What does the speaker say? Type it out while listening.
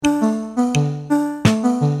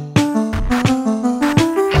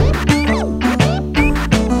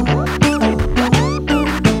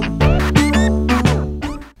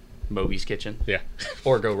Kitchen. Yeah.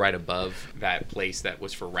 Or go right above that place that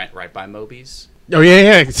was for rent right by Moby's. Oh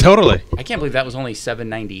yeah, totally. I can't believe that was only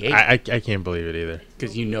 $7.98. I can't believe it either.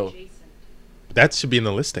 Because you know, That should be in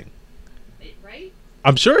the listing. Right?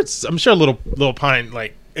 I'm sure Little Pine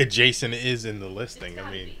like adjacent is in the listing. I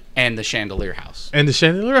mean, and the Chandelier House. and the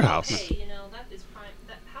Chandelier House. Hey, you know, that is prime.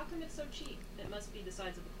 How come it's so cheap? It must be the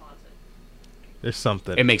size of the closet. There's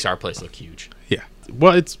something. It makes our place look huge. Yeah.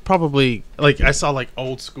 Well, it's probably like I saw like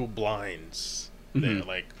old school blinds there, Mhm.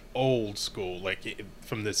 like old school, like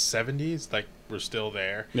from the 70s, like we're still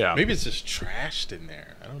there. Yeah. Maybe it's just trashed in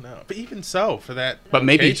there. I don't know. But even so, for that. But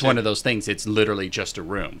maybe it's location- one of those things. It's literally just a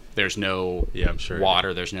room. There's no I'm sure.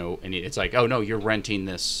 water. There's no. And it's like, oh no, you're renting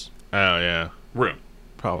this Oh yeah. room.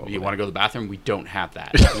 Probably. You want to go to the bathroom? We don't have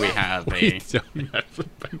that. We have We a don't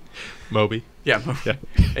have- Moby. yeah. Yeah.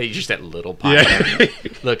 Hey, just at Little Pine. Yeah.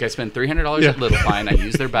 Look, I spent $300 Yeah. at Little Pine. I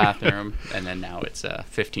use their bathroom, and then now it's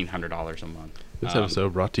 $1,500 a month. This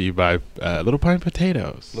episode brought to you by Little Pine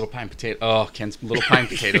Potatoes. Little Pine potato. Oh, can Little Pine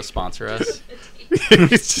Potatoes sponsor us?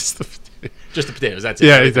 It's just the. Just the potatoes. That's it.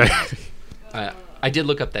 Yeah, Everything exactly. else. I did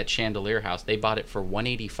look up that Chandelier House. They bought it for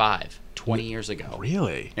 $185 20 years ago.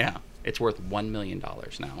 Really? Yeah, it's worth $1 million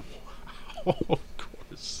now. Oh, of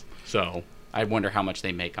course. So I wonder how much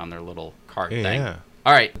they make on their little cart Yeah. thing.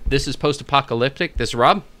 All right, this is post-apocalyptic. This is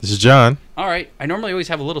Rob. This is John. All right, I normally always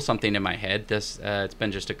have a little something in my head. This it's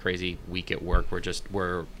been just a crazy week at work.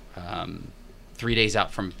 We're 3 days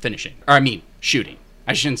out from finishing, or I mean shooting.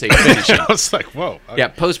 I shouldn't say finishing. I was like, whoa. Yeah,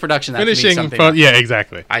 post-production. That means Finishing. something. Yeah,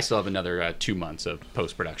 exactly. I still have another 2 months of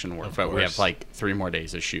post-production work, but we have course. like 3 more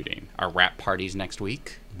days of shooting. Our wrap party's next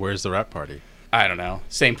week. Where's the rap party? I don't know.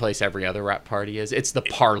 Same place every other wrap party is. It's the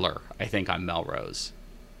Parlor, I think, on Melrose.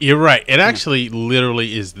 You're right. It actually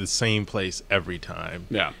literally is the same place every time.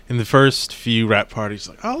 Yeah. In the first few rap parties,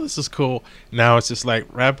 like, oh, this is cool. Now it's just like,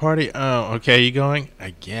 rap party? Oh, okay, you going?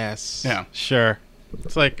 I guess. Yeah. Sure.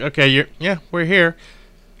 It's like, okay, we're here.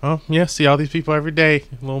 Oh, yeah, see all these people every day.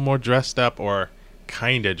 A little more dressed up or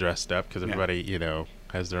kind of dressed up because everybody,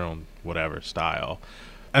 has their own whatever style.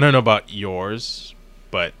 I don't know about yours,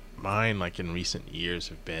 but mine, like in recent years,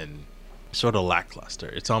 have been sort of lackluster.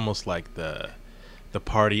 It's almost like the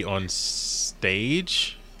party on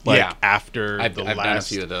stage, like Yeah. after I've the done a last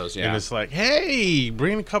few of those, and yeah. it's like, hey,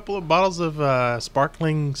 bring a couple of bottles of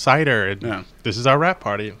sparkling cider, and Yeah. this is our rap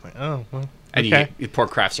party. I'm like, oh, well, And okay. the poor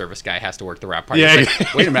craft service guy has to work the wrap party. Yeah. It's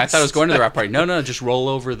like, wait a minute, I thought I was going to the wrap party. No, just roll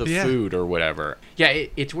over the Yeah. food or whatever. Yeah,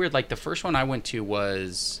 it's weird. Like the first one I went to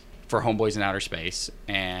was for Homeboys in Outer Space,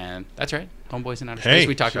 and that's right, Homeboys in Outer Hey, Space.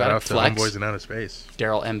 We talked shout about out it. to Flex, Homeboys in Outer Space.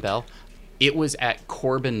 Daryl M. Bell. It was at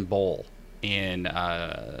Corbin Bowl in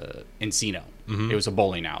Encino. Mm-hmm. It was a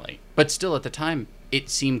bowling alley, but still at the time it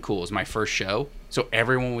seemed cool. It was my first show, so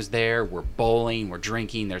everyone was there. We're bowling, we're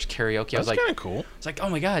drinking. There's karaoke. I was That's like, kind of cool. it's like, oh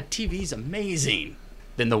my god, TV's amazing.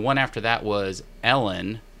 Then the one after that was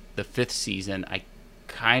Ellen, the 5th season. I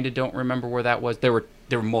kind of don't remember where that was. There were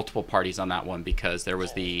multiple parties on that one because there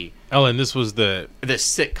was the Ellen, this was the.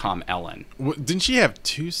 sitcom Ellen. Didn't she have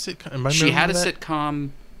 2 sitcoms? Am I She had a remembering that? sitcom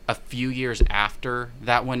a few years after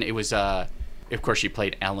that one. It was of course she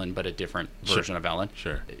played Ellen, but a different version of Ellen.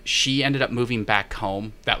 Sure. She ended up moving back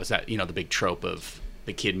home. That was the big trope of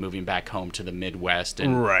the kid moving back home to the Midwest,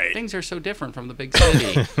 and Right. things are so different from the big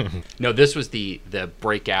city. No, this was the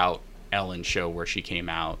breakout Ellen show where she came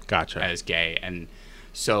out Gotcha. as gay, and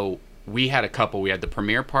so we had a couple. We had the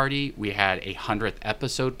premiere party, we had a 100th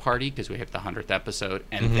episode party because we hit the 100th episode,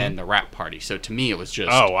 and then the rap party. So to me, it was just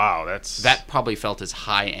Oh wow, that's that probably felt as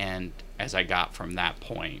high end as I got from that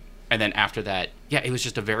point. And then after that, yeah, it was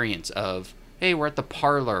just a variance of, hey, we're at the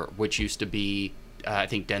Parlor, which used to be, I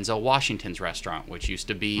think, Denzel Washington's restaurant, which used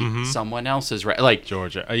to be someone else's, like,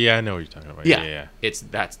 Georgia. Yeah, I know what you're talking about. yeah, Yeah.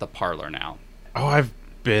 that's the Parlor now. Oh, I've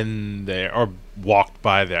been there or walked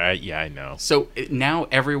by there. I know. So now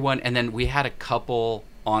everyone, and then we had a couple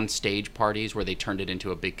on stage parties where they turned it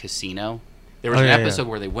into a big casino. There was Oh, an yeah, episode yeah.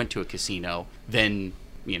 where they went to a casino. Then,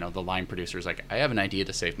 the line producer's like, I have an idea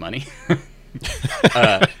to save money.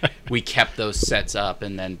 We kept those sets up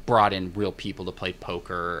and then brought in real people to play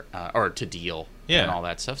poker or to deal Yeah. and all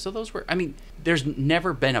that stuff. So those were, there's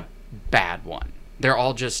never been a bad one. They're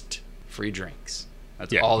all just free drinks.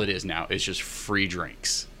 That's Yeah. all it is now. It's just free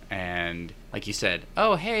drinks. And like you said,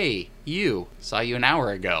 oh, hey, saw you an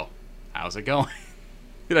hour ago. How's it going?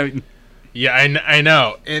 Yeah, I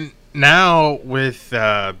know. And now with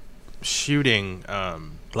shooting,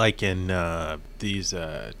 like in these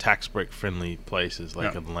tax break friendly places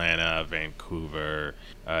like Yeah. Atlanta, Vancouver,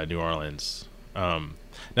 New Orleans,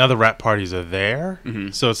 now the rap parties are there.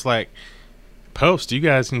 Mhm. So it's like, you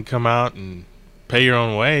guys can come out and pay your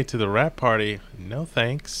own way to the rap party. No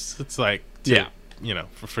thanks. It's like,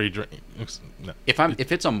 for free drinks. No.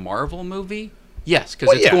 If it's a Marvel movie, yes, because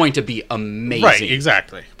Well, it's yeah. going to be amazing. Right,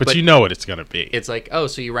 exactly. But But you know what it's going to be. It's like, oh,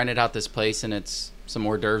 so you rented out this place and it's some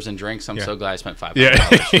hors d'oeuvres and drinks. I'm Yeah. so glad I spent $500 Yeah.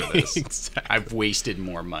 for this. Exactly. I've wasted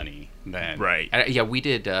more money than Right. We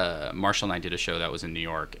did. Marshall and I did a show that was in New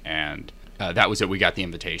York, and that was it. We got the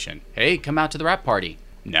invitation. Hey, come out to the rap party.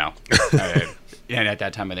 No, and at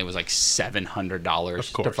that time I think it was like $700 Of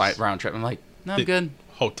to course. fly round trip. I'm like, no, I'm The- good.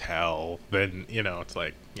 Hotel, then, it's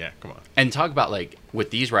like, yeah, come on. And talk about like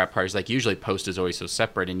with these rap parties, like usually Post is always so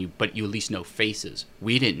separate, but you at least know faces.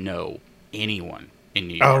 We didn't know anyone in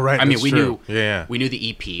New York. Oh, right, I mean, that's we true. knew Yeah. we knew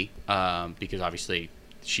the EP because obviously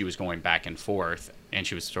she was going back and forth, and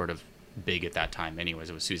she was sort of big at that time.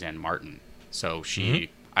 Anyways, it was Suzanne Martin, so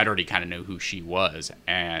I'd already kind of know who she was,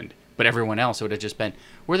 but everyone else, it would have just been,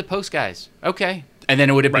 we're the Post guys, okay, and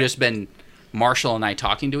then it would have Right. just been Marshall and I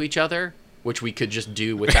talking to each other, which we could just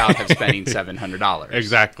do without him spending $700.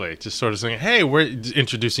 Exactly. Just sort of saying, hey, we're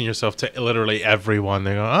introducing yourself to literally everyone.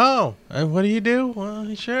 They go, oh, what do you do?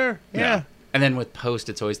 Well, sure. Yeah. And then with Post,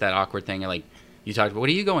 it's always that awkward thing. Like, you talk about, what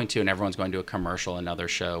are you going to? And everyone's going to a commercial, another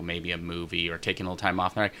show, maybe a movie, or taking a little time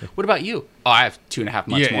off. And they're like, what about you? Oh, I have 2.5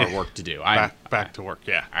 months more work to do. Back to work,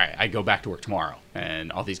 yeah. All right, I go back to work tomorrow.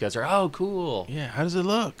 And all these guys are, oh, cool. Yeah, how does it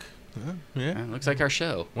look? Yeah. Looks like our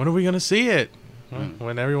show. When are we going to see it? Well,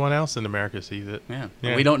 when everyone else in America sees it. Yeah.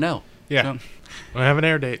 Yeah. We don't know. Yeah. So, We don't have an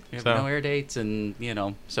air date. we have So no air dates, and,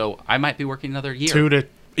 so I might be working another year.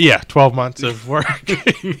 12 months of work.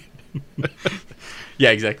 Yeah,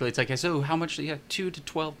 exactly. It's like, so how much? Yeah, 2 to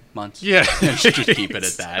 12 months. Yeah. Just keep it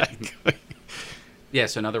at that. Yeah,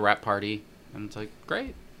 so another rap party, and it's like,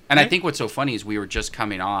 great. And I think what's so funny is we were just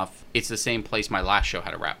coming off, it's the same place my last show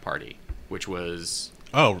had a rap party, which was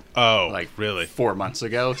Oh, like really? 4 months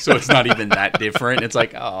ago, so it's not even that different. It's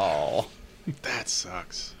like, oh. That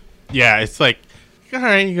sucks. Yeah, it's like, all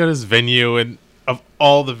right, you go to this venue, and of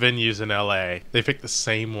all the venues in LA, they pick the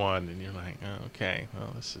same one, and you're like, oh, okay,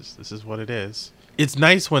 well, this is what it is. It's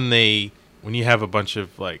nice when you have a bunch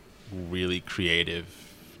of like really creative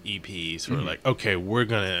EPs who are like, okay, we're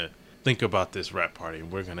gonna think about this rap party.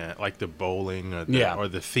 We're gonna like the bowling or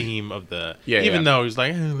the theme of the even though it's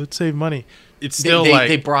like, let's save money. It's still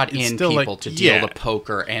they brought in still people like, to deal the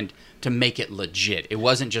poker and to make it legit. It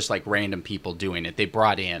wasn't just like random people doing it. They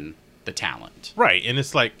brought in the talent. Right, and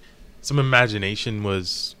it's like some imagination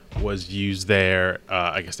was used there.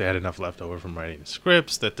 I guess they had enough left over from writing the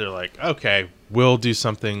scripts that they're like, okay, we'll do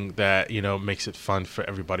something that makes it fun for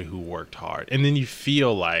everybody who worked hard, and then you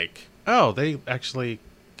feel like, oh, they actually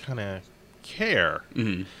kind of care.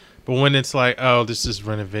 Mm-hmm. But when it's like, oh, this is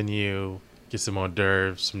rent a venue, get some hors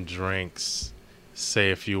d'oeuvres, some drinks, say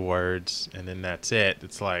a few words, and then that's it.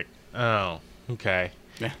 It's like, oh, okay.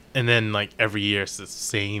 Yeah. And then like every year it's the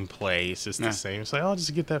same place. It's Yeah. the same. It's like, oh,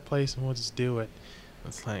 just get that place and we'll just do it.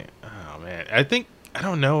 It's like, oh man. I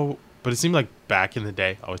don't know, but it seemed like back in the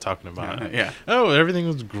day, always talking about Yeah. oh, everything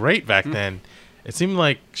was great back then. It seemed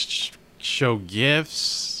like show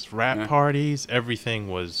gifts, rap parties, everything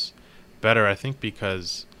was better. I think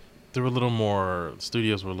because there were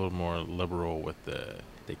studios were a little more liberal with the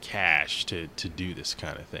cash to do this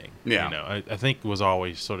kind of thing. Yeah. I think it was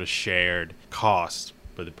always sort of shared costs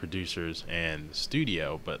for the producers and the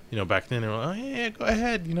studio. But back then they were like, oh yeah, go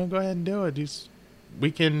ahead, go ahead and do it.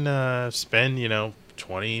 We can spend $20,000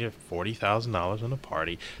 to $40,000 on a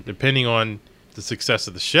party, depending on the success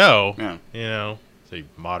of the show. Yeah. Say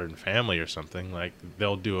Modern Family or something, like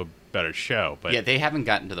they'll do a better show. But Yeah, they haven't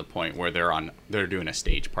gotten to the point where they're doing a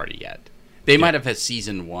stage party yet. They might have had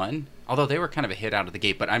season 1, although they were kind of a hit out of the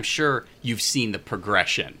gate, but I'm sure you've seen the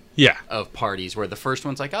progression yeah, of parties where the first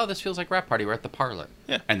one's like, oh, this feels like rap party, we're at the parlor.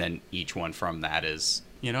 Yeah. And then each one from that is,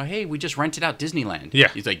 hey, we just rented out Disneyland. Yeah.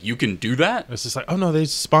 He's like, you can do that? it's just like, oh no, they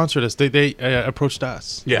sponsored us. They approached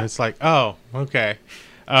us. Yeah. And it's like, oh, okay.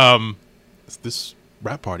 This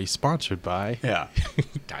rap party sponsored by Yeah.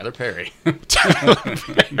 Tyler Perry.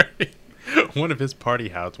 one of his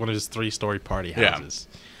 3-story party Yeah. houses.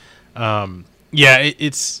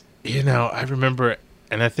 It's I remember,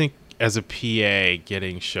 and I think as a PA,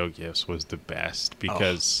 getting show gifts was the best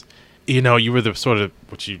because you were the sort of,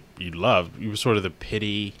 which you loved, you were sort of the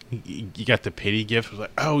pity, you got the pity gift. It was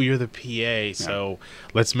like, oh, you're the PA, so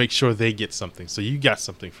let's make sure they get something. So you got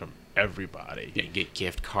something from everybody. Yeah, you get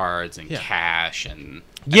gift cards and Yeah. cash and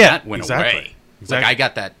Yeah, that went exactly. away. Exactly. Like I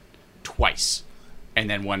got that twice. And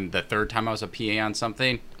then when the third time I was a PA on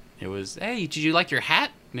something, it was, hey, did you like your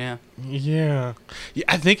hat? Yeah. Yeah,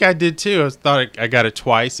 I think I did too. I thought I got it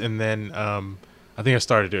twice, and then I think I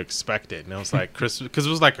started to expect it, and it was like Christmas, because it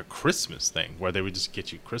was like a Christmas thing where they would just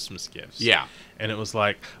get you Christmas gifts. Yeah. And it was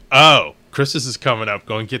like, oh, Christmas is coming up,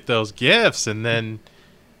 go and get those gifts, and then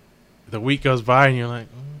the week goes by, and you're like,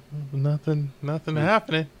 nothing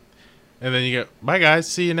happening, and then you go, bye guys,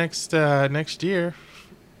 see you next year.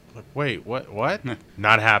 Like, wait, what?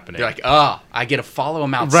 Not happening. You're like, oh, I get to follow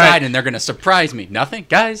them outside, Right. and they're going to surprise me. Nothing?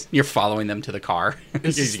 Guys, you're following them to the car.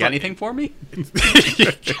 You just got like- anything for me?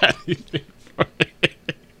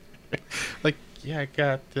 Like, yeah, I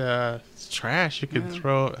got it's trash. You could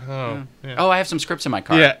throw. Oh, yeah. Oh, I have some scripts in my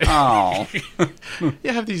car. Yeah. Oh,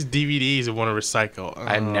 You have these DVDs and want to recycle.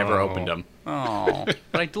 I've never Oh. opened them. Oh,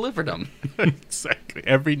 but I delivered them. Exactly.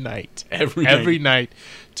 Every night. Every night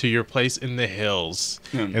to your place in the hills.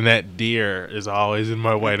 Hmm. And that deer is always in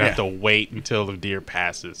my way, and I have Yeah. to wait until the deer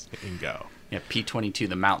passes and go. Yeah, P22,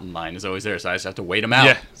 the mountain lion, is always there, so I just have to wait them out.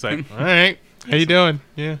 Yeah. It's like, all right, how you doing?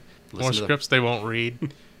 Yeah. Listen More to the- scripts they won't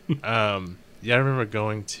read. Yeah, I remember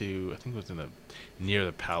going to, I think it was near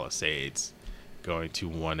the Palisades, going to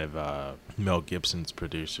one of Mel Gibson's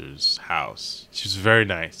producer's house. She was very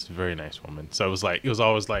nice woman. So it was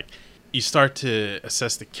always like, you start to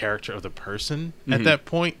assess the character of the person at that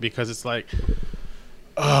point, because it's like,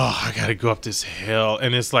 oh, I gotta go up this hill,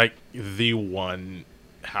 and it's like the one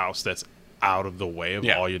house that's out of the way of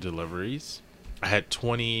Yeah. all your deliveries. I had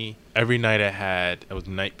 20 every night. I was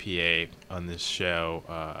night PA on this show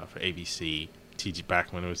for ABC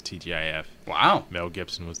back when it was TGIF. Wow. Mel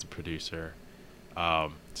Gibson was the producer.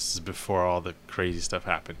 This is before all the crazy stuff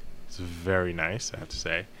happened. It's very nice, I have to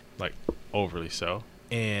say, like overly so.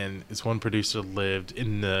 And this one producer lived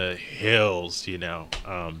in the hills,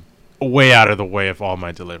 way out of the way of all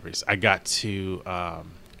my deliveries. I got to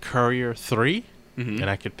Courier 3, and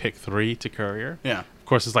I could pick 3 to Courier. Yeah. Of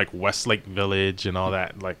course, it's like Westlake Village and all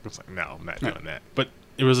that. Like, it's like, no, I'm not doing that. But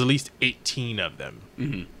there was at least 18 of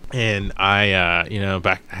them. And I,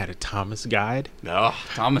 I had a Thomas guide. Oh,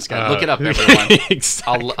 Thomas Guide. Look it up, everyone.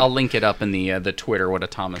 Exactly. I'll link it up in the Twitter what a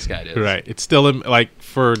Thomas Guide is. Right. It's still in, like,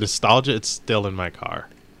 for nostalgia, it's still in my car.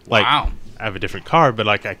 Like, Wow. I have a different car, but,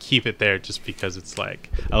 like, I keep it there just because it's like,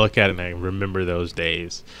 I look at it and I remember those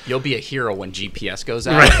days. You'll be a hero when GPS goes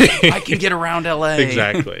out. Right. I can get around LA.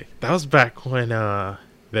 Exactly. That was back when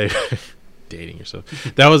they dating yourself.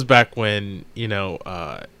 That was back when, you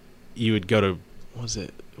would go to,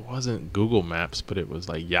 it wasn't Google Maps, but it was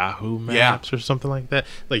like Yahoo Maps or something like that.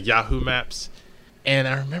 Like Yahoo Maps. And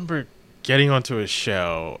I remember getting onto a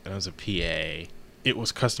show, and I was a PA. It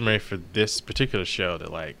was customary for this particular show to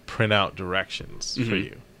like print out directions for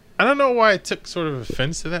you. I don't know why I took sort of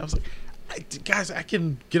offense to that. I was like, guys, I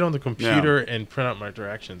can get on the computer and print out my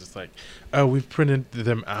directions. It's like, oh, we've printed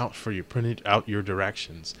them out for you. Printed out your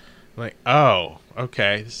directions. I'm like, oh,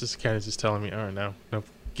 okay. This is kind of just telling me, oh, no,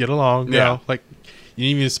 get along. Yeah. No, like, you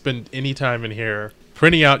didn't even spend any time in here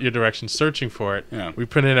printing out your directions, searching for it. Yeah. We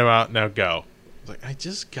printed them out. Now go. I was like, I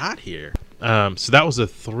just got here. So that was a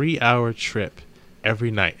 3-hour trip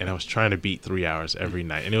every night, and I was trying to beat 3 hours every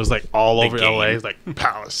night, and it was like all Big over game. LA. It was like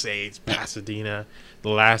Palisades, Pasadena. The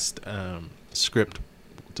last script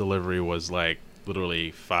delivery was like literally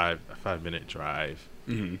a 5-minute drive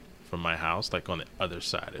from my house, like on the other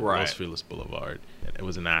side of Right. Los Feliz Boulevard. And it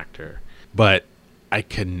was an actor, but I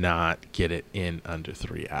could not get it in under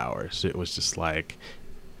 3 hours. It was just like,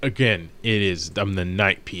 again, I'm the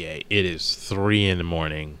night PA. It is 3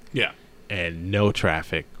 a.m. Yeah. and no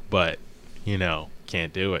traffic, but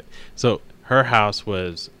can't do it. So her house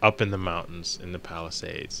was up in the mountains in the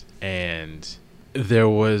Palisades, and there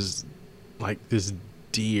was like this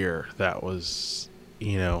deer that was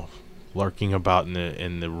lurking about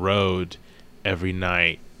in the road every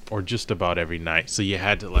night, or just about every night. So you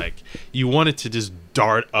had to you wanted to just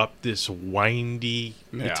dart up this windy,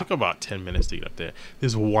 it took about 10 minutes to get up there,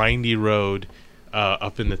 this windy road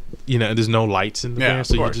up in the, there's no lights in there,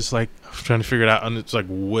 so you're just like trying to figure it out, and it's like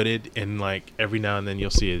wooded, and like every now and then you'll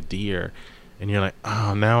see a deer, and you're like,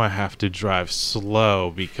 oh, now I have to drive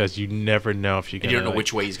slow, because you never know if you're gonna, You don't know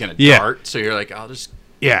which way he's gonna Yeah. dart, so you're like, I'll just.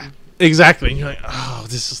 Yeah, exactly. And you're like, oh,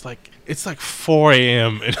 this is like, it's like 4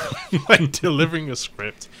 a.m. and I'm like delivering a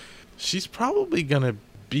script. She's probably gonna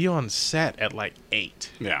be on set at like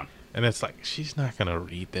 8. Yeah. And it's like, she's not gonna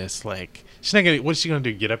read this. Like, she's not gonna. What's she gonna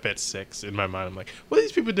do? Get up at 6? In my mind, I'm like, what are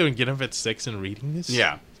these people doing? Get up at 6 and reading this?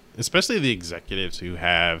 Yeah. Especially the executives who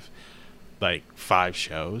have like 5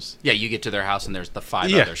 shows. Yeah, you get to their house and there's the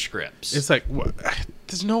 5 Yeah. other scripts. It's like,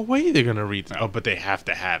 there's no way they're gonna read. No. Oh, but they have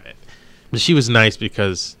to have it. But she was nice,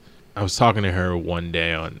 because I was talking to her one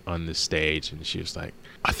day on the stage, and she was like,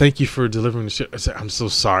 thank you for delivering the show. I said, I'm so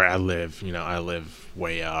sorry. I live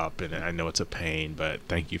way up, and I know it's a pain, but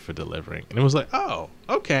thank you for delivering. And it was like, oh,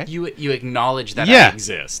 okay. You acknowledge that Yeah. I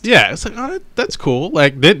exist. Yeah, it's like, oh, that's cool.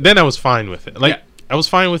 Like then I was fine with it. Like Yeah. I was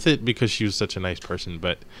fine with it because she was such a nice person,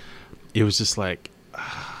 but it was just like,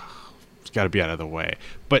 it's got to be out of the way.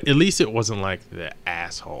 But at least it wasn't like the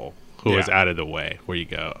asshole who was out of the way, where you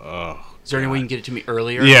go, oh. Is there any way you can get it to me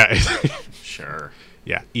earlier? Yeah. Sure.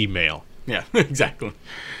 Yeah, email. Yeah, exactly.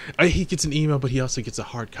 He gets an email, but he also gets a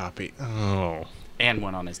hard copy. Oh. And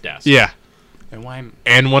one on his desk. Yeah. And why?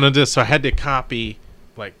 And one of this, so I had to copy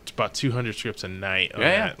like about 200 scripts a night on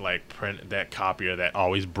Yeah. that like print that copier that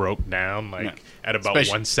always broke down like at about Especially-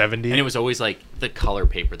 170. And it was always like the color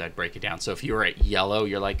paper that'd break it down. So if you were at yellow,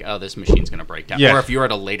 you're like, oh, this machine's going to break down. Yeah. Or if you were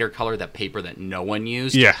at a later color, that paper that no one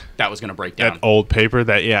used, Yeah. that was going to break down. that old paper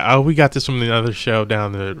that oh, we got this from the other show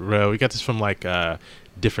down the road. We got this from like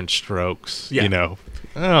Different Strokes. Yeah. You know.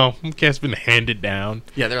 Oh, okay, it's been handed down.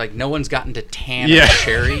 Yeah, they're like, no one's gotten to tan Yeah. a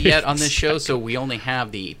cherry yet on this show, so we only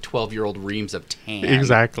have the 12-year-old reams of tan.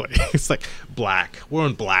 Exactly. It's like black. We're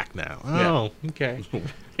on black now. Yeah. Oh, okay.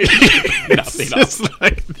 Nothing else. It's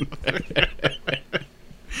like,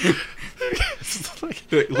 it's like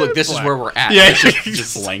Look, this is black. where we're at. Yeah, It's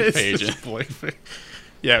just blank it's page. just blank page.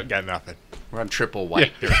 Yeah, got nothing. We're on triple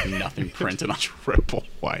white. Yeah. There's nothing printed on. Triple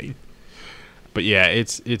white. But yeah,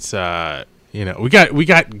 it's we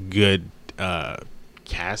got good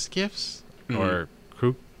cast gifts or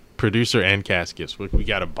crew producer and cast gifts. We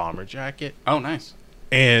got a bomber jacket, Oh, nice.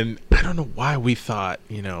 and I don't know why we thought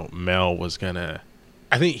Mel was gonna.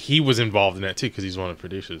 I think he was involved in that too because he's one of the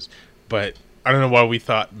producers. But I don't know why we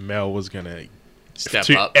thought Mel was gonna Step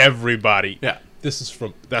to up. everybody. Yeah. That's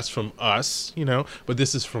from us, but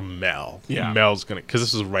this is from Mel. Yeah. Mel's gonna, because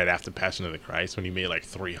this was right after Passion of the Christ when he made like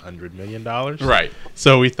 $300 million. Right.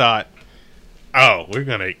 So we thought, oh, we're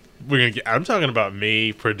gonna get. I'm talking about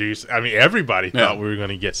me, produce. I mean, everybody thought we were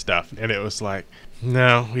gonna get stuff, and it was like,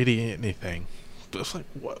 no, we didn't get anything. But it's like,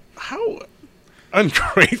 what? How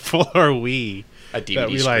ungrateful are we? A that DVD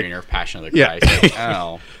we screener of Passion of the Yeah. Christ. Like,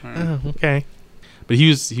 oh. Oh, okay. But he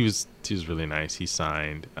was really nice. He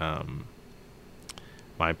signed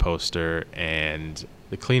my poster and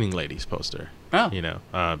the cleaning lady's poster.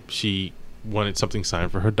 Oh. She wanted something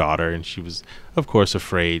signed for her daughter, and she was, of course,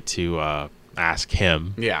 afraid to ask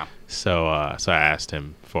him. Yeah. So I asked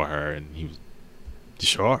him for her, and he was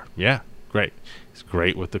sure. Yeah, great. He's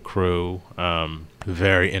great with the crew.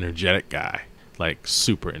 Very energetic guy, like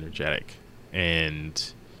super energetic.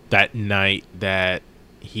 And that night that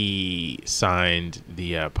he signed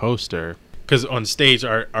the poster, because on stage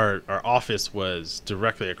our office was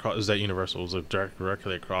directly across. It was at Universal. It was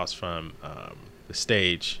directly across from the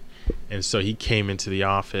stage, and so he came into the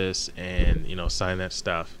office and signed that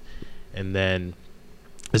stuff. And then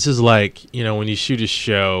this is like when you shoot a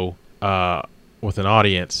show with an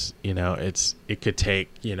audience, it could take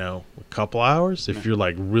a couple hours if you're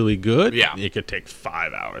like really good. Yeah. It could take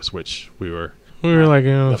 5 hours, which we were like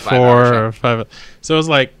The 5 4 hour or 5. So it was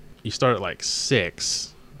like you start at like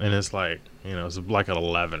 6, and it's like it's like at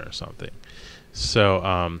 11 or something. So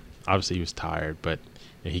obviously he was tired, but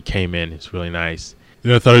he came in. It's really nice.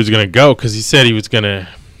 I thought he was gonna go because he said he was gonna.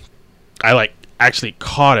 I actually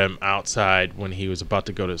caught him outside when he was about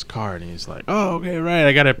to go to his car, and he's like, "Oh, okay, right.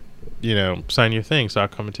 I gotta, sign your thing, so I'll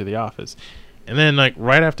come into the office." And then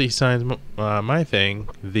right after he signs my thing,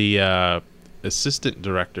 the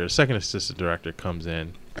second assistant director comes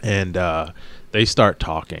in, and they start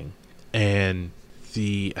talking. And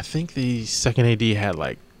I think the second AD had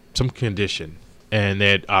like some condition, and they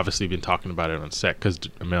had obviously been talking about it on set because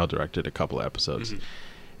Mel directed a couple of episodes. Mm-hmm.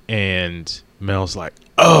 And Mel's like,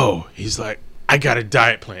 "Oh," he's like, "I got a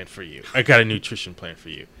diet plan for you. I got a nutrition plan for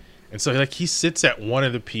you." And so he sits at one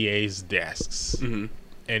of the PA's desks, Mm-hmm.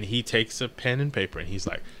 and he takes a pen and paper, and he's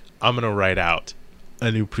like, "I'm gonna write out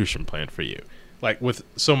a nutrition plan for you." Like with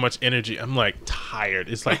so much energy, I'm like tired.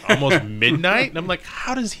 It's like almost midnight, and I'm like,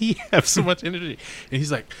 how does he have so much energy? And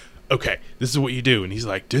he's like, "Okay, this is what you do." And he's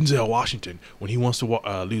like, Denzel Washington, when he wants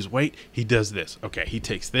to lose weight, he does this. Okay, he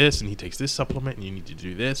takes this, and he takes this supplement, and you need to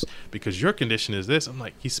do this because your condition is this. I'm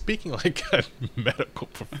like, he's speaking like a medical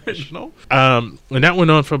professional. And that went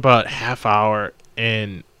on for about half hour,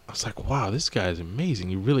 and I was like, wow, this guy is amazing.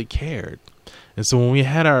 He really cared. And so when we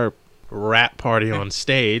had our rap party on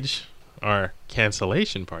stage, our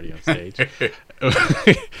cancellation party on stage,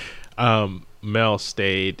 Mel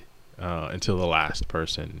stayed until the last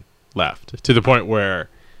person left, to the point where,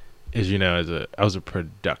 as you know, I was a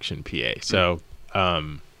production PA, so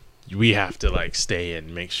we have to stay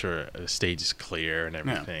and make sure the stage is clear and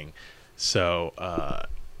everything. So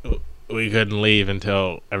we couldn't leave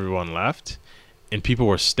until everyone left, and people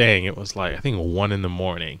were staying. It was like I think 1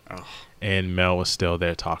 a.m, and Mel was still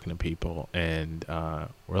there talking to people, and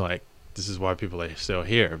we're like, this is why people are still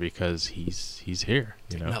here, because he's here.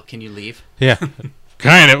 Mel, can you leave? Yeah,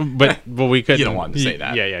 kind of, but we couldn't. You don't want to say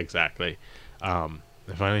that. Yeah, exactly. And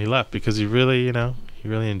finally he left because he really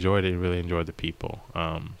enjoyed it. He really enjoyed the people.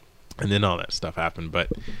 And then all that stuff happened, but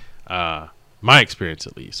my experience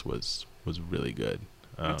at least was really good.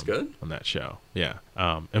 That's good on that show. Yeah.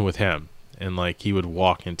 And with him, and like he would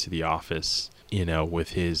walk into the office,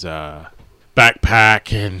 with his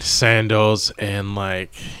backpack and sandals, and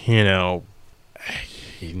like he didn't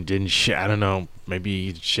I don't know, maybe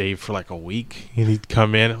he'd shave for like a week, and he'd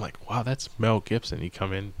come in. I'm like, wow, that's Mel Gibson. He'd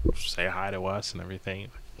come in, say hi to us and everything.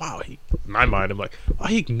 Wow, in my mind, I'm like, wow,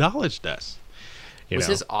 he acknowledged us. Was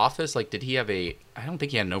his office like? Did he have I don't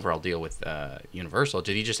think he had an overall deal with Universal.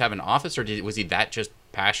 Did he just have an office, or was he that just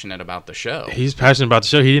passionate about the show? He's passionate about the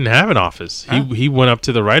show. He didn't have an office. Oh. He went up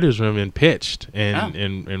to the writers' room and pitched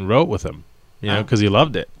and wrote with them, because he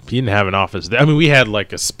loved it. He didn't have an office. I mean, we had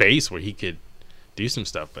like a space where he could do some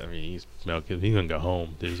stuff. But I mean, he's gonna go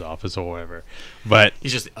home to his office or whatever. But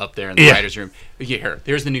he's just up there in the writers' room. Here,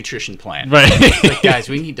 there's the nutrition plan. Right, like, guys,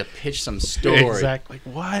 we need to pitch some story. Exactly.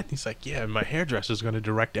 Like, what? He's like, yeah, my hairdresser's going to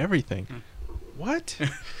direct everything. What?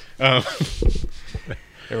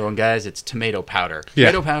 Everyone, guys, it's tomato powder.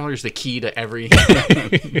 Yeah. Tomato powder is the key to every.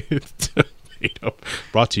 Tomato.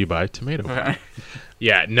 Brought to you by tomato powder.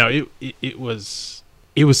 Yeah. No, it was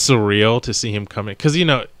surreal to see him come in, because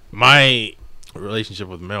my relationship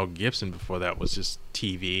with Mel Gibson before that was just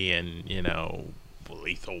TV and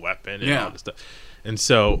Lethal Weapon and all this stuff, and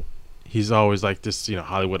so he's always like this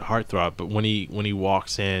Hollywood heartthrob. But when he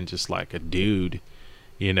walks in just like a dude,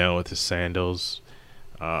 with his sandals,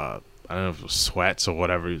 I don't know if it was sweats or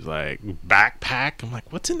whatever, he's like, backpack. I'm like,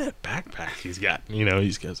 what's in that backpack he's got? He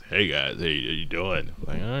goes, hey guys, how you doing? I'm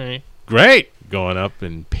like, all right, great. Going up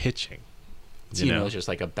and pitching. It's just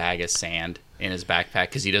like a bag of sand in his backpack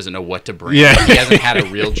because he doesn't know what to bring. Yeah. He hasn't had a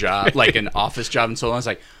real job, like an office job in so long. It's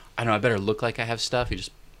like, I don't know, I better look like I have stuff. He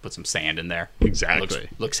just put some sand in there. Exactly.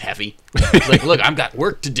 Looks heavy. He's like, look, I've got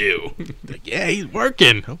work to do. Like, yeah, he's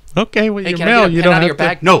working. Okay, well, hey, your can mail, I get a you pen don't out have of your to...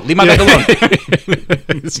 bag? No, leave my bag alone.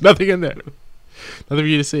 There's nothing in there. Nothing for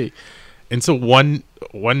you to see. And so one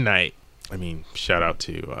night, I mean, shout out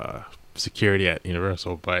to security at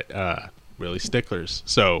Universal, but really sticklers.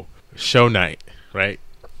 So show night, right?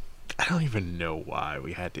 I don't even know why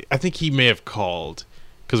we had to. I think he may have called,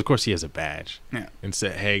 because of course he has a badge, and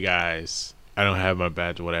said, "Hey guys, I don't have my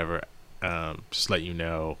badge, or whatever. Just let you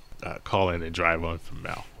know, call in and drive on from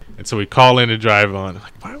Mel." And so we call in and drive on. I'm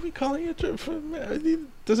like, why are we calling it from Mel?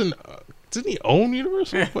 Doesn't he own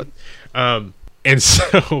Universal? What? And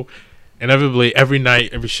so inevitably every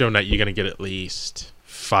night, every show night, you're gonna get at least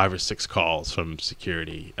 5 or 6 calls from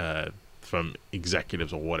security, from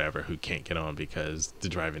executives or whatever, who can't get on because the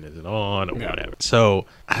driving isn't on or whatever. So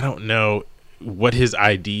I don't know what his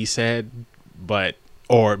ID said,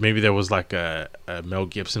 or maybe there was like a Mel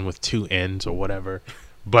Gibson with 2 N's or whatever,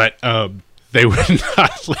 but they would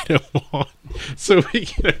not let him on. So we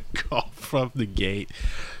get a call from the gate.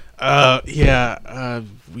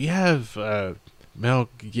 We have Mel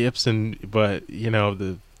Gibson, but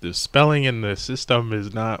the spelling in the system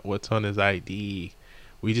is not what's on his ID.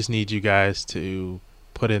 We just need you guys to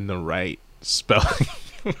put in the right spelling.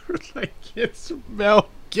 We're like, it's Mel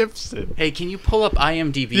Gibson. Hey, can you pull up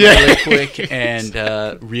IMDb really quick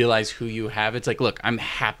and realize who you have? It's like, look, I'm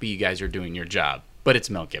happy you guys are doing your job, but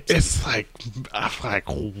it's Mel Gibson. It's like, I'm like,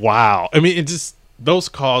 wow. I mean, it just, those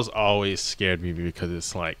calls always scared me because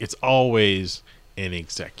it's like, it's always an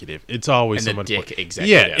executive. It's always and someone. The dick executive.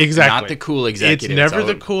 Yeah, exactly. Not the cool executive. It's never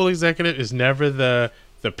the cool executive. It's never the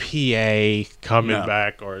PA coming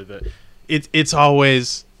back, or it's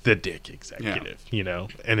always the dick executive,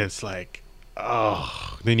 and it's like,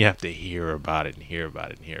 oh, then you have to hear about it and hear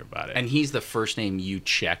about it and hear about it. And he's the first name you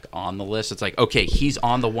check on the list. It's like, okay, he's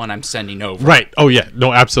on the one I'm sending over. Right. Oh yeah.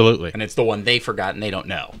 No, absolutely. And it's the one they forgot and they don't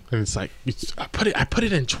know. And it's like, I put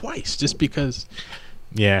it in twice just because.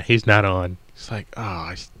 Yeah, he's not on. It's like,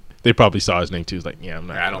 they probably saw his name too. It's like, yeah, I'm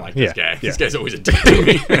not. I don't like this guy. This guy's always a dick to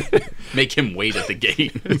me. Make him wait at the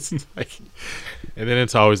gate. And then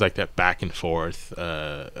it's always like that back and forth.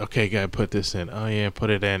 Okay, gotta put this in. Oh yeah,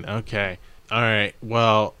 put it in. Okay. All right.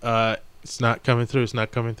 Well, it's not coming through. It's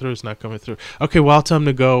not coming through. It's not coming through. Okay. Well, I'll tell him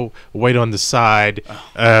to go wait on the side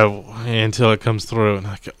until it comes through. And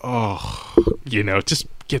like, just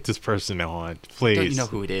get this person on, please. Don't you know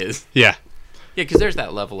who it is? Yeah. Yeah, because there's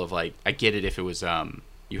that level of like, I get it if it was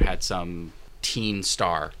you had some teen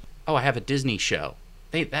star. Oh, I have a Disney show.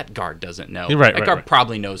 that guard doesn't know. Right, That guard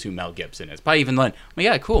probably knows who Mel Gibson is. Probably even like, well,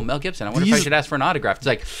 yeah, cool, Mel Gibson. I wonder if I should ask for an autograph. It's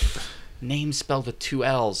like, name spelled with 2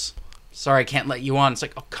 L's. Sorry, I can't let you on. It's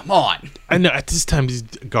like, oh, come on. I know at this time these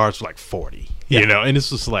guards were like 40, you know, and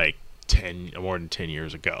this was like more than 10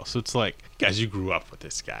 years ago. So it's like, guys, you grew up with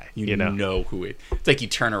this guy. You know who it. It's like you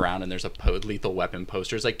turn around and there's a Lethal Weapon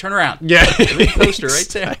poster. It's like, turn around. Yeah, poster right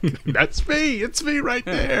there. That's me. It's me right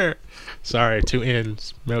there. Sorry, 2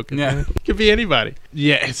 N's. Mel Yeah. Could be anybody.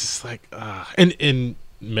 Yeah, it's just like, and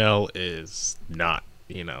Mel is not,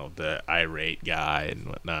 you know, the irate guy and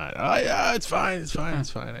whatnot. Oh yeah, it's fine.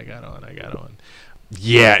 I got on.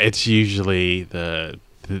 Yeah, it's usually the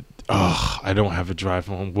I don't have a drive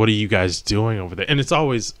home. What are you guys doing over there? And it's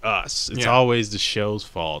always us. It's always the show's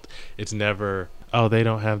fault. It's never, oh, they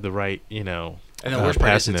don't have the right, you know. And the worst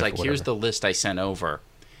part is, it's like, here's the list I sent over.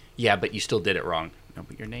 Yeah, but you still did it wrong. No,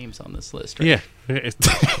 but your name's on this list, right? Yeah.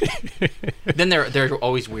 Then there are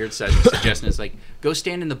always weird suggestions like, go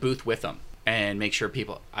stand in the booth with them and make sure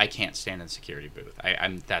people. I can't stand in the security booth.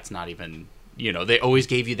 I'm that's not even. You know, they always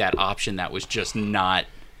gave you that option that was just not.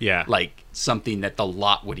 Yeah. Like something that the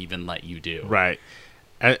lot would even let you do. Right.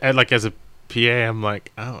 I like as a PA, I'm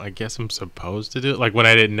like, oh, I guess I'm supposed to do it. Like when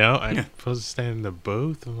I didn't know, I'm supposed to stand in the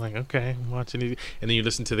booth. I'm like, okay, I'm watching it. And then you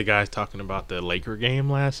listen to the guys talking about the Laker game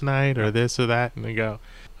last night or this or that. And they go,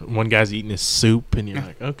 one guy's eating his soup. And you're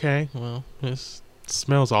like, okay, well, this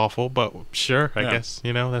smells awful, but sure, I guess,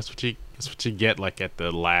 you know, that's what you get like at the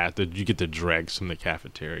last, you get the dregs from the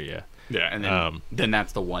cafeteria. Yeah. And then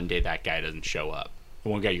that's the one day that guy doesn't show up. The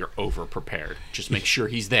one guy you're over prepared. Just make sure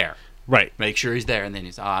he's there. Right. Make sure he's there, and then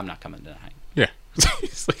he's, I'm not coming tonight. Yeah.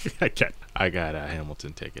 He's like, I got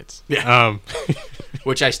Hamilton tickets. Yeah.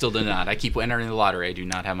 Which I still do not. I keep entering the lottery. I do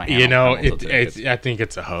not have my Hamilton tickets. I think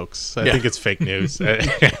it's a hoax. I think it's fake news.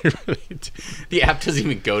 The app doesn't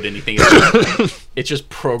even go to anything. It's just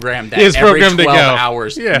programmed that it's every programmed 12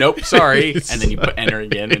 hours. Yeah. Nope, sorry. And then you put enter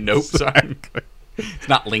again, and nope, sorry. It's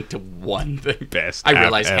not linked to one thing. Best. I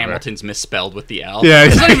realize ever. Hamilton's misspelled with the L. Yeah,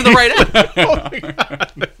 it's not even the right app. Oh my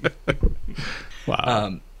God.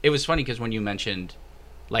 Wow. It was funny because when you mentioned,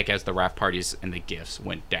 like, as the wrap parties and the gifts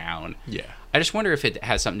went down. Yeah. I just wonder if it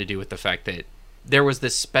has something to do with the fact that there was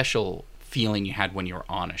this special feeling you had when you were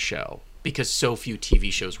on a show because so few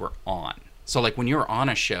TV shows were on. So, like, when you were on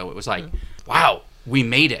a show, it was like, wow, we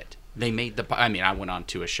made it. They made I went on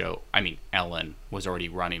to a show. Ellen was already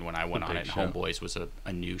running when I went on it. And Homeboys was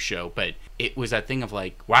a new show. But it was that thing of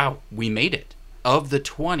like, wow, we made it. Of the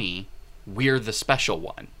 20, we're the special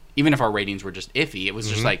one. Even if our ratings were just iffy, it was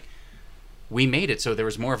just like, we made it. So there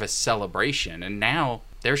was more of a celebration. And now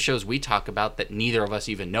there's shows we talk about that neither of us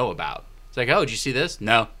even know about. It's like, oh, did you see this?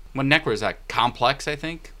 No. What network was that? Complex, I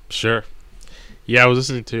think? Sure. Yeah, I was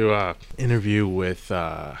listening to an interview with...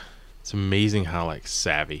 it's amazing how like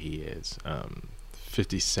savvy he is.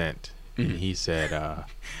 50 Cent, and he said, "All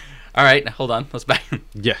right, hold on, let's back."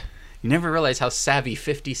 Yeah, you never realize how savvy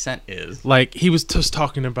 50 Cent is. Like he was just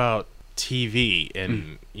talking about TV,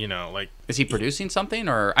 and you know, like, is he producing something?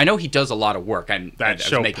 Or I know he does a lot of work.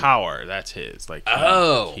 Show Power, that's his. Like,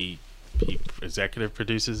 he executive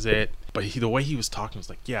produces it, but the way he was talking was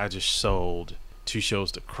like, yeah, I just sold 2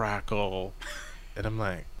 shows to Crackle, and I'm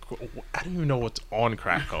like, I don't even know what's on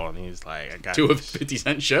Crackle, and he's like, I got 2 of 50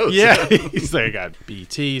 Cent shows. Yeah, he's like, I got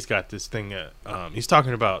BT. He's got this thing. He's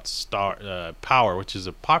talking about Power, which is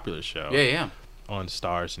a popular show. Yeah. On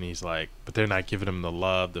Stars, and he's like, but they're not giving him the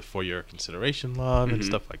love, the for your consideration love, and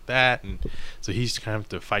stuff like that, and so he's kind of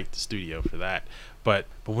to fight the studio for that. But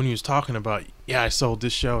when he was talking about, yeah, I sold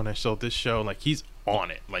this show and I sold this show, like he's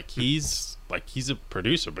on it, like he's a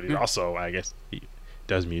producer, but he also, I guess, he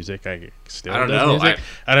does music. I don't know.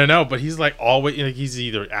 I don't know, but he's like always, like, he's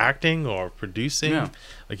either acting or producing. Yeah.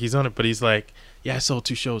 Like he's on it, but he's like, yeah, I sold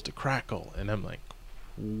 2 shows to Crackle, and I'm like,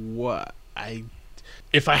 what?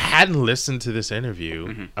 If I hadn't listened to this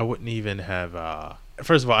interview, I wouldn't even have.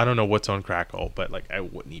 First of all, I don't know what's on Crackle, but like I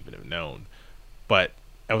wouldn't even have known. But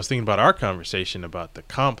I was thinking about our conversation about the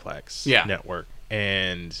Complex network,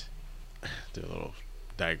 and do a little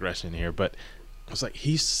digression here, but I was like,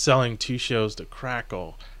 he's selling 2 shows to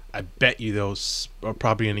Crackle. I bet you those are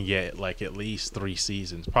probably going to get like at least 3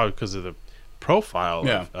 seasons, probably because of the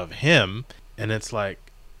profile of him. And it's like,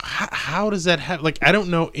 how does that happen? Like, I don't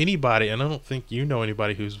know anybody, and I don't think you know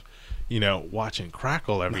anybody who's, you know, watching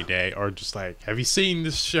Crackle every day, or just like, have you seen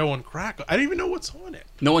this show on Crackle? I don't even know what's on it.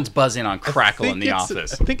 No one's buzzing on Crackle in the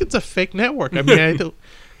office. I think it's a fake network. I mean, I don't.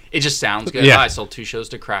 It just sounds good. Yeah. I sold 2 shows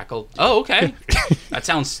to Crackle. Oh, okay. That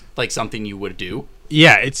sounds like something you would do.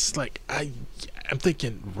 Yeah, it's like I'm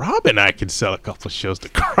thinking Rob and I could sell a couple of shows to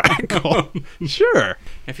Crackle. Sure.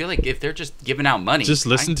 I feel like if they're just giving out money, Just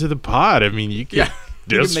listen to the pod. I mean, you can. Yeah, you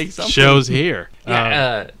There's can make something. shows here.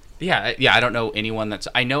 Yeah, I don't know anyone that's.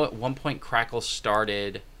 I know at one point Crackle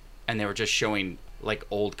started, and they were just showing like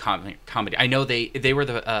old comedy. I know they were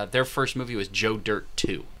their first movie was Joe Dirt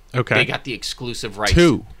 2. Okay. They got the exclusive rights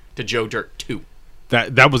Two. to Joe Dirt 2.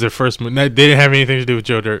 That was their first movie. They didn't have anything to do with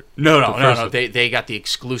Joe Dirt. No. They got the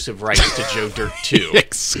exclusive rights to Joe Dirt 2.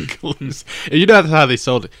 Exclusive. And you know that's how they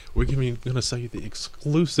sold it. We're going to sell you the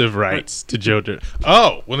exclusive rights to Joe Dirt.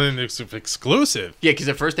 Oh, well then it's exclusive. Yeah, because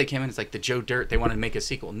at first they came in, it's like the Joe Dirt. They wanted to make a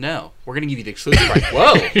sequel. No, we're going to give you the exclusive rights.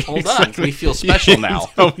 Whoa, hold on. We feel special now.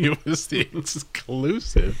 Tell me it was the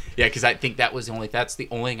exclusive. Yeah, because I think that's the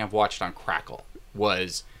only thing I've watched on Crackle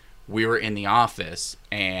was we were in the office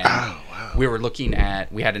and we were looking at,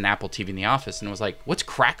 we had an Apple TV in the office and it was like, what's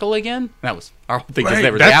Crackle again? And that was our whole thing because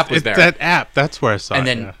the app was there. That app, that's where I saw and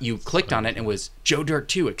it. then you clicked on it and it was Joe Dirt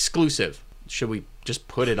 2 exclusive. Should we just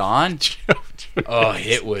put it on? Oh,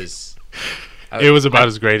 it was... It was about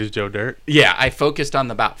as great as Joe Dirt. Yeah, I focused on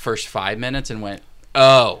the about first 5 minutes and went, oh,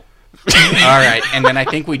 all right. And then I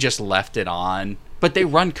think we just left it on. But they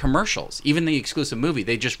run commercials. Even the exclusive movie,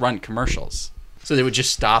 they just run commercials. So they would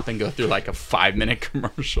just stop and go through like a 5-minute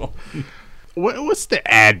commercial. What's the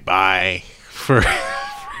ad buy for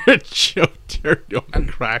Joe Dirt on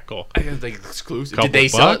Crackle? I think like exclusive. Couple Did they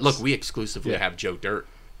sell it? bucks? Look, we exclusively Yeah. have Joe Dirt.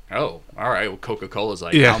 Oh, all right. Well, Coca-Cola's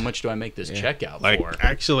like, Yeah. how much do I make this check out Like, for?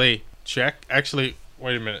 actually,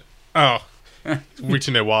 wait a minute. Oh,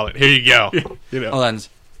 reaching their wallet. Here you go. You know. Hold on.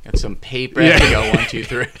 Got some paper. Yeah. Here you go. 1, 2,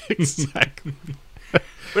 3. Exactly.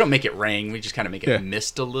 We don't make it ring. We just kind of make it Yeah.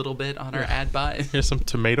 mist a little bit on our ad buy. Here's some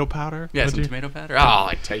tomato powder. Yeah, Would some you? tomato powder. Oh,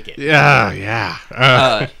 I take it. Yeah.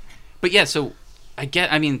 But yeah, so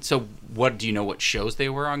so what do you know what shows they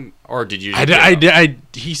were on, or did you?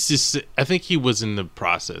 He's just. I think he was in the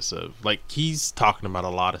process of he's talking about a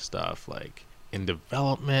lot of stuff in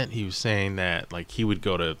development. He was saying that he would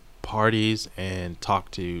go to parties and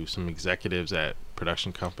talk to some executives at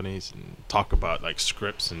production companies and talk about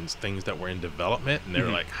scripts and things that were in development, and they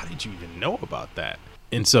were like, "How did you even know about that?"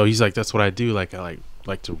 And so he's like, "That's what I do. I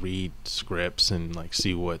like to read scripts and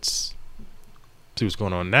see what's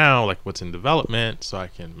going on now, what's in development, so I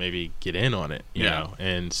can maybe get in on it, you know."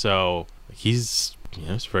 And so he's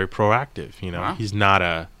he's very proactive. Wow. He's not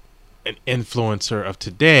an influencer of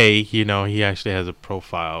today. He actually has a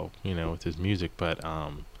profile, with his music, but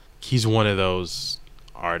he's one of those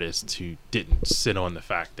artists who didn't sit on the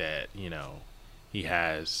fact that he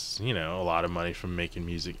has a lot of money from making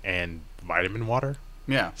music and vitamin water.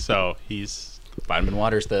 Yeah. So he's Vitamin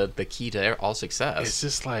water's the key to all success. it's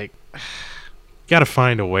just gotta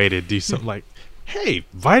find a way to do something hey,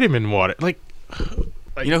 vitamin water,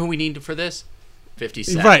 you know who we need for this? 50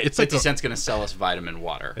 Cent. Right, it's 50 Cent's gonna sell us vitamin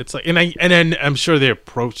water. it's and then I'm sure they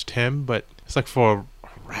approached him, but it's for a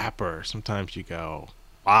rapper, sometimes you go,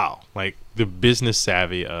 wow, the business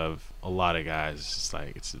savvy of a lot of guys is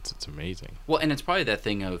just it's amazing. Well, and it's probably that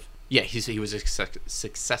thing of he was a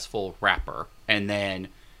successful rapper, and then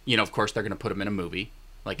of course they're gonna put him in a movie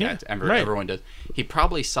everyone does. He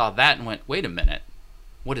probably saw that and went, wait a minute,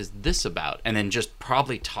 what is this about? And then just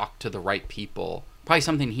probably talked to the right people. Probably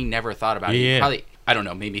something he never thought about. Yeah. He probably, I don't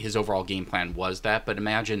know, maybe his overall game plan was that, but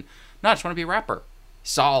imagine, no, I just want to be a rapper.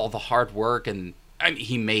 Saw all the hard work, and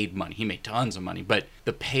he made money. He made tons of money, but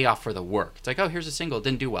the payoff for the work. It's oh, here's a single, it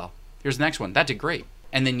didn't do well. Here's the next one, that did great.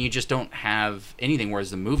 And then you just don't have anything,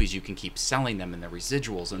 whereas the movies, you can keep selling them and the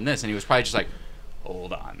residuals and this. And he was probably just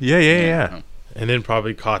hold on. Yeah. And then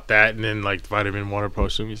probably caught that, and then vitamin water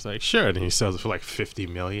posted him. He's like, sure. And he sells it for $50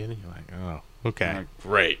 million. And you're like, oh, okay,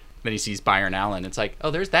 great. Then he sees Byron Allen. It's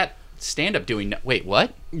oh, there's that stand-up doing. Wait,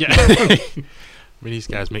 what? Yeah. I mean, these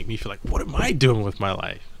guys make me feel what am I doing with my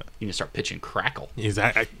life? You need to start pitching Crackle.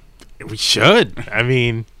 We should. I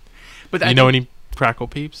mean, but any Crackle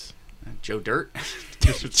peeps? Joe Dirt.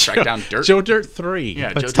 Just track down Dirt. Joe Dirt 3.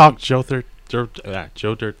 Yeah, let's talk Joe Dirt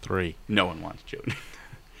 3. No one wants Joe Dirt.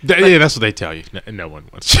 Yeah, that's what they tell you. No one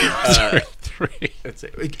wants Joe Dirt 3. That's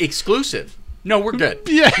it. Exclusive. No, we're good.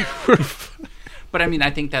 Yeah. But I mean, I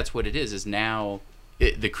think that's what it is now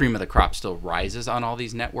the cream of the crop still rises on all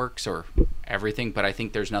these networks or everything, but I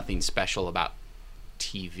think there's nothing special about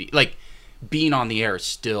TV. Being on the air is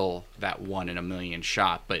still that 1 in a million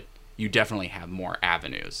shot, but you definitely have more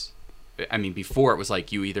avenues. I mean, before it was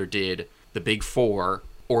you either did the Big Four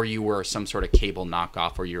or you were some sort of cable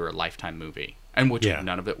knockoff or you were a Lifetime movie, and which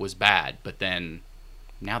none of it was bad, but then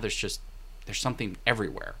now there's something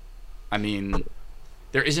everywhere. I mean,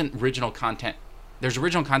 there isn't original content there's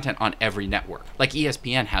original content on every network. Like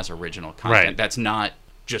ESPN has original content Right. that's not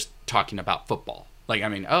just talking about football. Like, I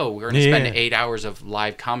mean, we're going to spend 8 hours of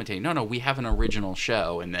live commentating. No, we have an original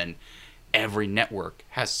show, and then every network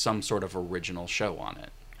has some sort of original show on it.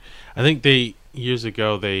 I think years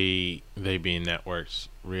ago they being networks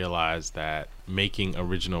realized that making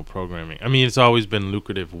original programming, I mean, it's always been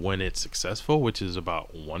lucrative when it's successful, which is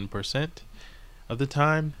about 1% of the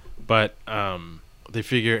time. But they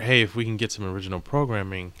figure, hey, if we can get some original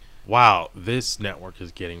programming, wow, this network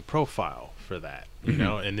is getting profile for that, you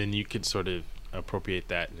know, and then you could sort of appropriate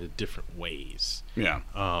that in different ways. Yeah.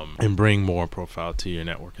 And bring more profile to your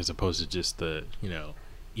network as opposed to just the, you know,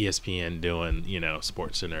 ESPN doing, you know,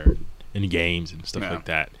 Sports Center and games and stuff like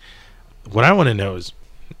that. What I want to know is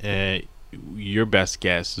your best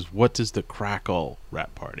guess is, what does the Crackle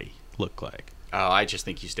rap party look like? Oh, I just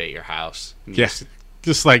think you stay at your house. Yes.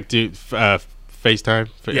 Just like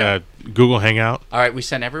FaceTime, Google Hangout. All right, we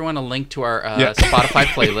sent everyone a link to our Spotify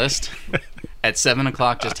playlist. At 7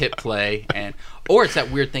 o'clock, just hit play, or it's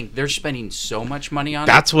that weird thing. They're spending so much money on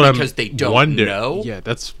that's it what because I'm they don't wondering. know. Yeah,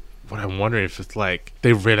 that's what I'm wondering, if it's like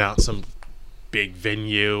they rent out some big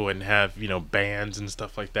venue and have, you know, bands and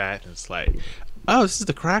stuff like that. And it's like, oh, this is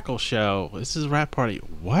the Crackle show. This is a rap party.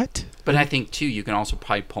 What? But I think too, you can also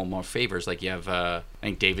probably pull more favors. Like you have, I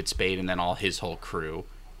think David Spade and then all his whole crew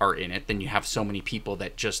are in it. Then you have so many people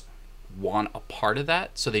that just want a part of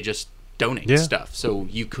that, so they just donate stuff. So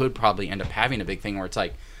you could probably end up having a big thing where it's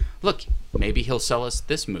like, look, maybe he'll sell us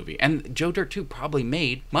this movie. And Joe Dirt 2 probably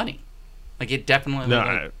made money. Like, it definitely...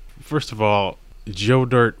 No, first of all, Joe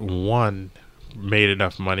Dirt 1 made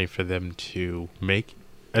enough money for them to make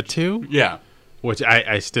a 2. Yeah. Which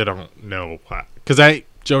I still don't know why. Because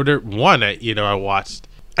Joe Dirt 1, I watched...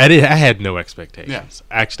 I had no expectations.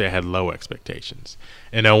 Yeah. Actually, I had low expectations.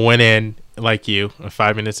 And I went in, like you,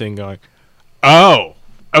 5 minutes in going, oh,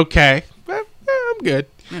 okay. I'm good.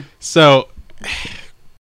 Yeah. So,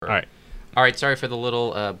 all right. Sorry for the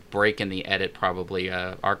little break in the edit. Probably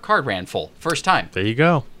our card ran full. First time. There you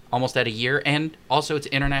go. Almost at a year. And also it's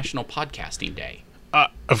International Podcasting Day.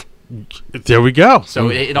 There we go. So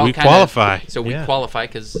it all we kinda, qualify. So we qualify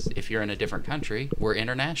because if you're in a different country, we're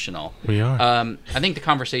international. We are. I think the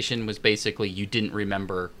conversation was basically you didn't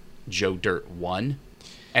remember Joe Dirt 1.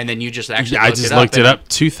 And then you just actually looked it up.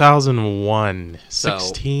 2001,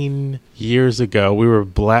 16 years ago. We were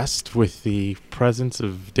blessed with the presence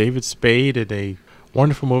of David Spade in a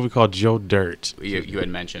wonderful movie called Joe Dirt. You had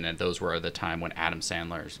mentioned that those were the time when Adam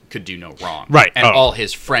Sandler could do no wrong. Right. And all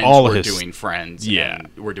his friends were doing Friends. Yeah.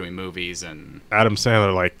 And were doing movies. And Adam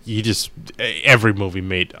Sandler, like, every movie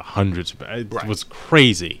made hundreds. It was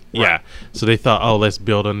crazy. Right. Yeah. So they thought, oh, let's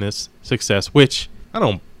build on this success, which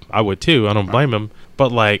I would too. I don't blame him.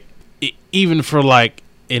 But, like, even for, like,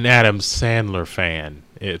 an Adam Sandler fan,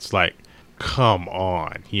 it's like, come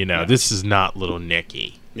on. You know, this is not Little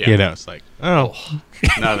Nicky. Yeah. You know, it's like,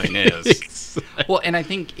 nothing is. Well, and I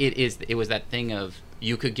think it was that thing of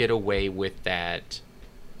you could get away with that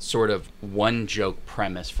sort of one joke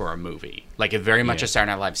premise for a movie. Like, very much a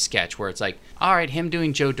Saturday Night Live sketch where it's like, all right, him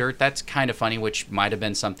doing Joe Dirt, that's kind of funny, which might have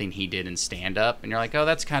been something he did in stand-up. And you're like, oh,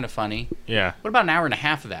 that's kind of funny. Yeah. What about an hour and a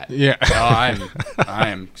half of that? Yeah. I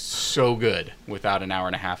am so good without an hour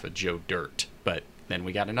and a half of Joe Dirt. But then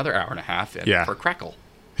we got another hour and a half for Crackle.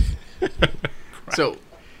 So,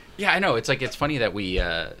 yeah, I know. It's like, it's funny that we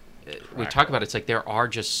talk about it. It's like there are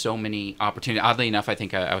just so many opportunities. Oddly enough, I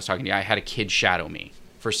think I was talking to you. I had a kid shadow me.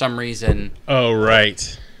 For some reason. Oh,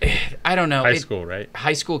 right. I don't know. High school, right?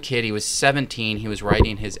 High school kid. He was 17. He was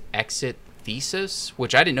writing his exit thesis,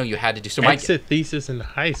 which I didn't know you had to do. So exit thesis in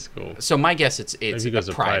high school. So my guess it's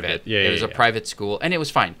a private. Yeah, it was a private school, and it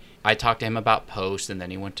was fine. I talked to him about post, and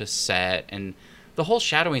then he went to set, and the whole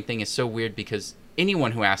shadowing thing is so weird because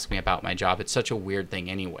anyone who asks me about my job, it's such a weird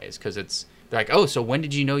thing anyways, because it's like, oh, so when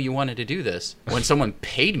did you know you wanted to do this? When someone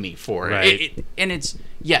paid me for it. Right. And it's,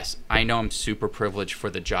 yes, I know I'm super privileged for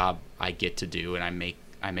the job I get to do, and I make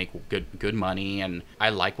good money, and I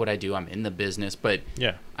like what I do. I'm in the business, but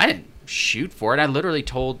I didn't shoot for it. I literally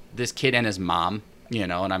told this kid and his mom, you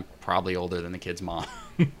know, and I'm probably older than the kid's mom.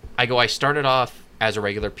 I started off as a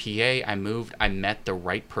regular PA. I moved. I met the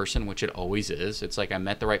right person, which it always is. It's like I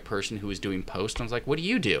met the right person who was doing post. And I was like, what do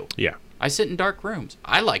you do? Yeah. I sit in dark rooms.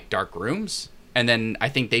 I like dark rooms. And then I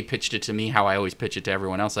think they pitched it to me how I always pitch it to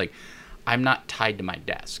everyone else. Like, I'm not tied to my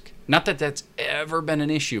desk. Not that that's ever been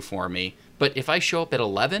an issue for me. But if I show up at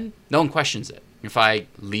 11, no one questions it. If I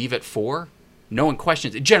leave at 4, no one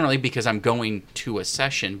questions it. Generally because I'm going to a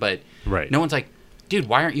session. But no one's like, dude,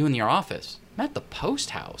 why aren't you in your office? I'm at the post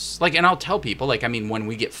house. Like, and I'll tell people, like, I mean, when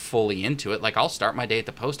we get fully into it, like, I'll start my day at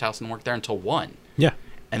the post house and work there until 1. Yeah.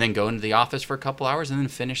 And then go into the office for a couple hours and then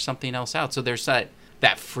finish something else out. So there's that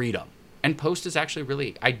freedom. And Post is actually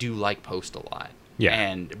really, I do like Post a lot.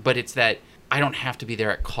 Yeah. But it's that I don't have to be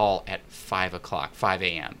there at call at 5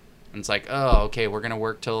 a.m. And it's like, oh, okay, we're going to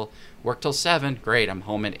work till 7. Great, I'm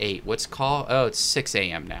home at 8. What's call? Oh, it's 6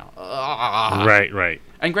 a.m. now. Ah. Right.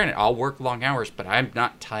 And granted, I'll work long hours, but I'm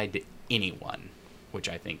not tied to anyone, which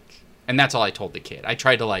I think, and that's all I told the kid. I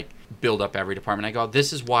tried to like build up every department. I go,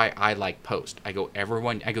 this is why I like Post. I go,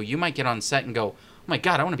 you might get on set and go, oh my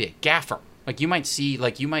God, I want to be a gaffer. Like you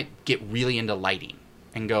might get really into lighting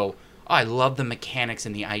and go, oh, I love the mechanics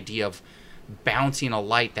and the idea of bouncing a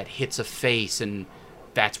light that hits a face, and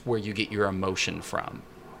that's where you get your emotion from.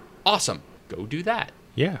 Awesome. Go do that.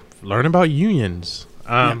 Yeah. Learn about unions.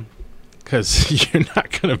 Because you're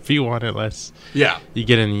not going to be one unless you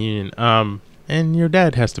get in a union. And your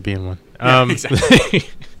dad has to be in one. Exactly.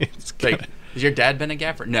 Has your dad been a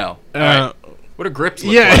gaffer? No. What do grips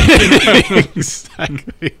look like?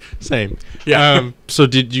 Exactly. Same. Yeah. So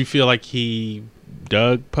did you feel like he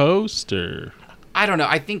dug Post, or? I don't know.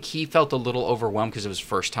 I think he felt a little overwhelmed because it was his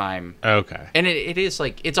first time. Okay. And it is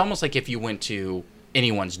like, it's almost like if you went to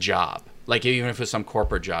anyone's job. Like even if it was some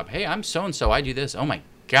corporate job. Hey, I'm so-and-so. I do this. Oh my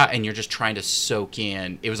God. And you're just trying to soak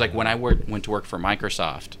in. It was like when I went to work for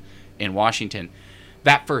Microsoft in Washington,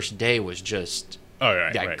 that first day was just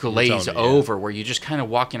glaze over, where you're just kind of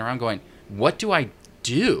walking around going, what do I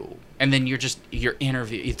do? And then you're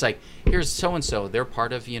interview. It's like, here's so-and-so. They're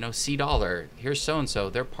part of, C-Dollar. Here's so-and-so.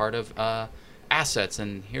 They're part of assets.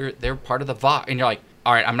 And here they're part of the VOC. And you're like,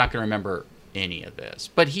 all right, I'm not going to remember any of this.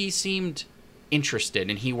 But he seemed interested,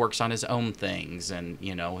 and he works on his own things. And,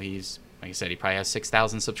 he's, like I said, he probably has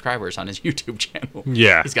 6,000 subscribers on his YouTube channel.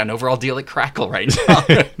 Yeah. He's got an overall deal at Crackle right now.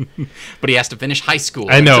 But he has to finish high school.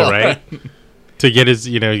 I know, right? To get his,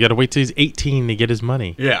 you got to wait till he's 18 to get his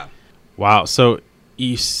money. Yeah. Wow. So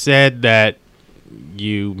you said that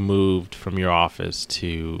you moved from your office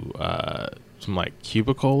to some like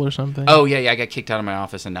cubicle or something? Oh, yeah. I got kicked out of my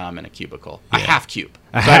office, and now I'm in a cubicle. Yeah. A half cube.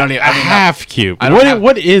 A half cube.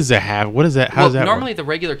 What is a half? What is that? How does that normally work? the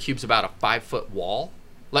regular cube's about a 5-foot wall.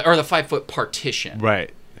 Or the 5-foot partition.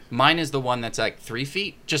 Right. Mine is the one that's like 3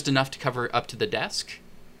 feet, just enough to cover up to the desk.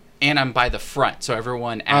 And I'm by the front, so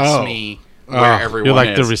everyone asks me where everyone is. You're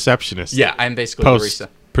like the receptionist. Yeah, I'm basically the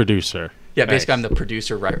producer. Yeah, basically I'm the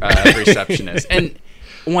producer receptionist. And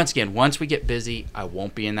once again, once we get busy, I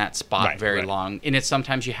won't be in that spot very long. And it's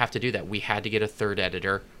sometimes you have to do that. We had to get a third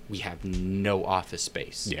editor. We have no office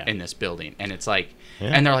space in this building. And it's like,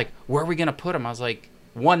 and they're like, where are we going to put him? I was like,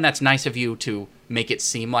 one, that's nice of you to make it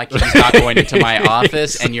seem like he's not going into my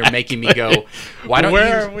office, and you're making me go, why don't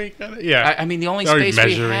Where are we gonna? Yeah. I mean, the only space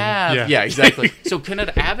we have. Yeah, exactly. So can an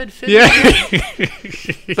Avid fit?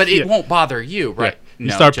 But it won't bother you, right? Yeah.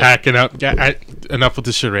 You start packing up. Enough with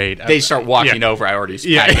the charade. They start walking over. I already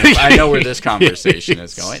packing up. I know where this conversation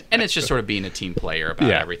is going. And it's just sort of being a team player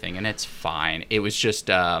about everything, and it's fine. It was just,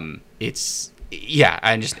 and now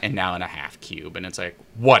in a half cube, and it's like,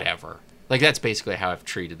 whatever. Like, that's basically how I've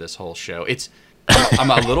treated this whole show. I'm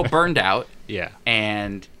a little burned out. Yeah.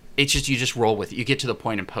 And it's just, you just roll with it. You get to the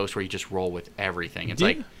point in Post where you just roll with everything. It's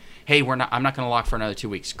like, hey, I'm not going to lock for another 2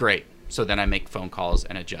 weeks. Great. So then I make phone calls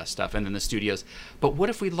and adjust stuff. And then the studios, but what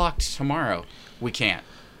if we locked tomorrow? We can't.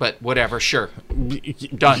 But whatever, sure.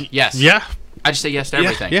 Done. Yes. Yeah. I just say yes to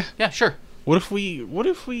everything. Yeah, sure. What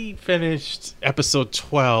if we finished episode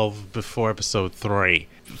 12 before episode 3?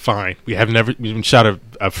 Fine. We have never even shot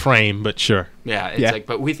a frame, but sure. Yeah, it's like,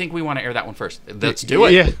 but we think we want to air that one first. Let's do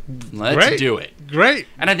it. Yeah. Let's do it. Great.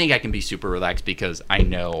 And I think I can be super relaxed because I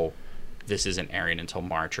know this isn't airing until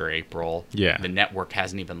March or April. Yeah. The network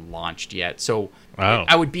hasn't even launched yet. So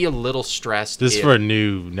I would be a little stressed. This is for a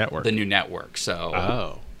new network. The new network.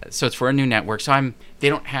 So it's for a new network. So they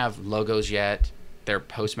don't have logos yet. Their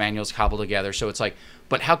post manuals cobbled together. So it's like,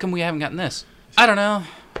 but how come we haven't gotten this? I don't know.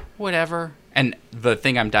 Whatever. And the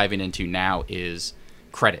thing I'm diving into now is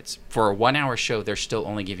credits. For a 1-hour show, they're still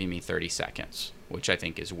only giving me 30 seconds, which I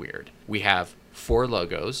think is weird. We have 4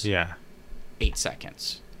 logos. Yeah. 8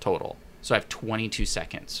 seconds total. So I have 22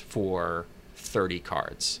 seconds for 30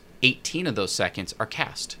 cards. 18 of those seconds are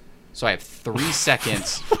cast. So I have 3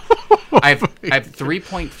 seconds. I have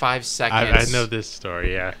 3.5 seconds. I know this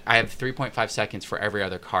story, yeah. I have 3.5 seconds for every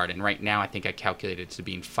other card. And right now I think I calculated it to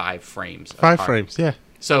being 5 frames. 5 frames, yeah.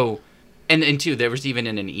 So... And two, there was even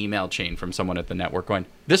in an email chain from someone at the network going,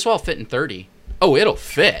 this will all fit in 30. Oh, it'll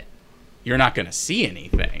fit. You're not going to see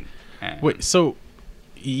anything. Wait, so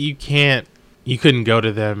you can't you couldn't go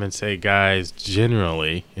to them and say, guys,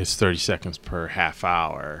 generally it's 30 seconds per half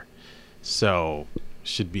hour, so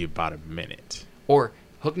should be about a minute. Or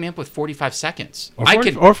hook me up with 45 seconds. Or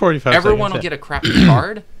 45 Everyone seconds. will get a crappy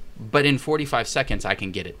card, but in 45 seconds I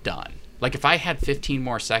can get it done. Like if I had 15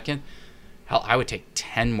 more seconds, hell, I would take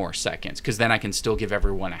 10 more seconds because then I can still give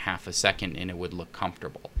everyone a half a second and it would look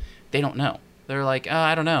comfortable. They don't know. They're like,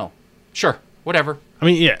 I don't know. Sure, whatever. I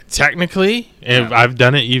mean, yeah, technically, if I've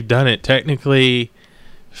done it, you've done it. Technically,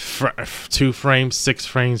 2 frames, 6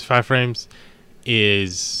 frames, 5 frames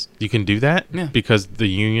is you can do that because the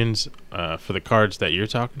unions for the cards that you're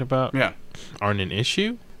talking about aren't an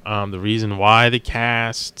issue. The reason why the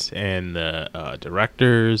cast and the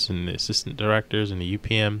directors and the assistant directors and the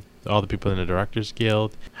UPM, all the people in the Directors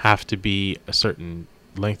Guild, have to be a certain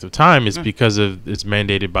length of time is because of it's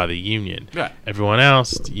mandated by the union. Yeah. Everyone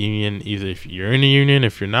else, the union, either if you're in a union,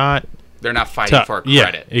 if you're not, they're not fighting for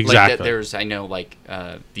credit. Yeah, exactly. Like there's, I know, like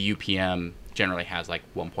the UPM generally has like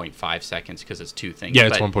 1.5 seconds because it's 2 things. Yeah,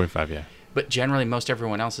 it's 1.5. Yeah. But generally, most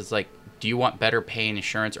everyone else is like, do you want better pay and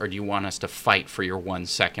insurance, or do you want us to fight for your 1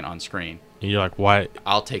 second on screen? And you're like, why?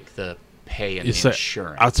 I'll take the pay and the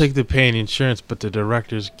insurance. I'll take the pay and insurance, but the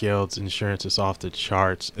Directors Guild's insurance is off the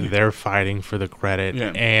charts. They're fighting for the credit,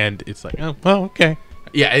 and it's like, oh, well, okay.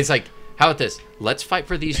 Yeah, it's like, how about this? Let's fight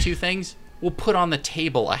for these 2 things. We'll put on the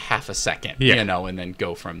table a half a second, and then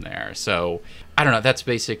go from there. So, I don't know. That's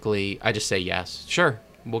basically, I just say yes. Sure,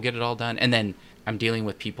 we'll get it all done. And then I'm dealing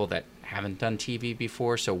with people that haven't done TV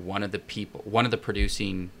before. So one of the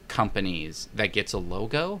producing companies that gets a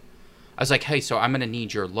logo, I was like, hey, so I'm going to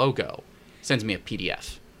need your logo. Sends me a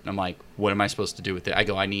PDF. And I'm like, what am I supposed to do with it? I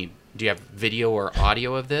go, do you have video or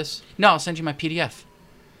audio of this? No, I'll send you my PDF.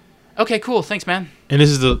 Okay, cool. Thanks, man. And this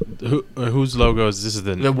is whose logo is this? Is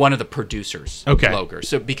the one of the producers' okay. logo.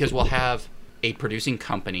 So because we'll have a producing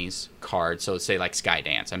company's card. So say like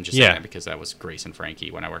Skydance. I'm just saying that because that was Grace and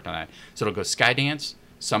Frankie when I worked on that. So it'll go Skydance,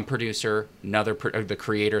 some producer, the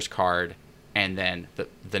creator's card, and then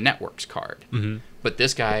the network's card. Mm-hmm. But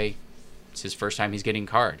this guy, it's his first time he's getting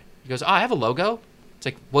card. He goes, I have a logo. It's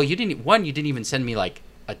like, well, you didn't even send me like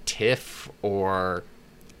a TIFF or,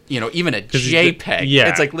 even a JPEG. Yeah.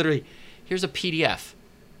 It's like literally, here's a PDF.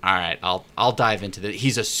 All right, I'll dive into this.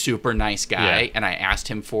 He's a super nice guy, and I asked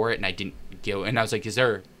him for it, and I didn't go. And I was like, do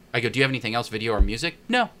you have anything else, video or music?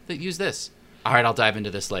 No, use this. All right, I'll dive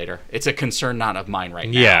into this later. It's a concern not of mine right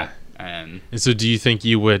now. Yeah. And so do you think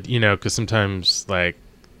you would, because sometimes like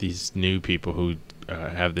these new people who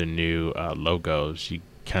have their new logos, you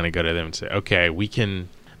kind of go to them and say, okay, we can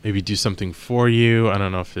maybe do something for you. I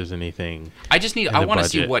don't know if there's anything. I want to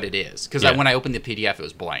see what it is because when I opened the PDF, it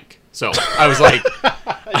was blank. So I was like,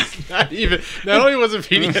 not only was it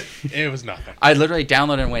PDF, it was nothing. I literally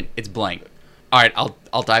downloaded and went, it's blank. All right,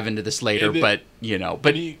 I'll dive into this later, but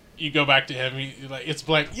you go back to him, you're like, it's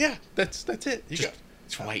blank. Yeah, that's it.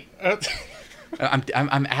 It's white.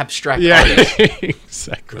 I'm abstract. Yeah, artist.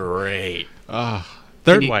 exactly. Great.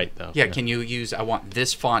 Third white though. Yeah, can you use? I want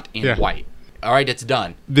this font in white. All right, it's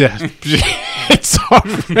done. Yeah, it's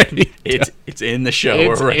already. It's in the show.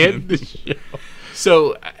 It's in the show.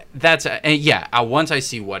 So that's once I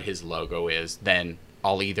see what his logo is, then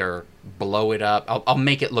I'll either blow it up. I'll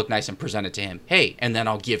make it look nice and present it to him. Hey, and then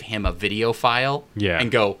I'll give him a video file. Yeah.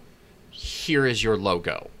 And go, here is your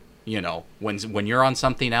logo. When you're on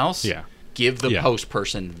something else. Yeah. Give the post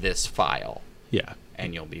person this file. Yeah.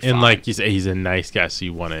 And you'll be fine. And like you say, he's a nice guy, so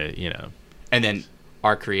you want to, And then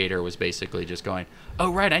our creator was basically just going,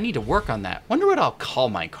 oh, right, I need to work on that. Wonder what I'll call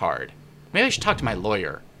my card. Maybe I should talk to my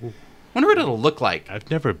lawyer. Wonder what it'll look like. I've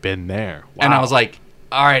never been there. Wow. And I was like,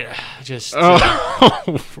 all right, just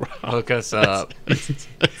hook us up.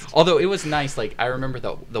 Although it was nice. Like, I remember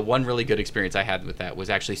the one really good experience I had with that was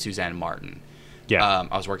actually Suzanne Martin. Yeah.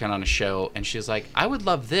 I was working on a show, and she was like, I would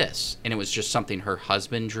love this. And it was just something her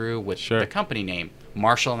husband drew with the company name.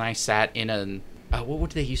 Marshall and I sat in what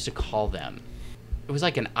did they used to call them? It was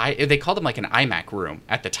like they called them like an iMac room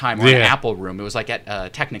at the time, or an Apple room. It was like at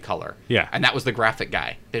Technicolor. Yeah. And that was the graphic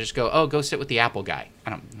guy. They just go, go sit with the Apple guy.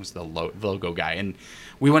 It was the logo guy. And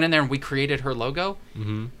we went in there and we created her logo.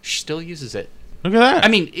 Mm-hmm. She still uses it. Look at that. I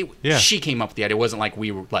mean, she came up with the idea. It wasn't like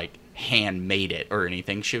we were like handmade it or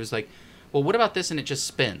anything. She was like, well, what about this? And it just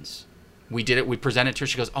spins. We did it. We presented to her.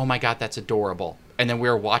 She goes, oh my God, that's adorable. And then we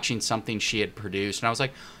were watching something she had produced. And I was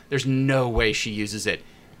like, there's no way she uses it.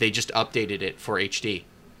 They just updated it for HD.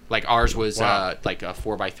 Like ours was like a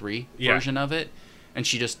 4x3 version of it. And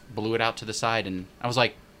she just blew it out to the side. And I was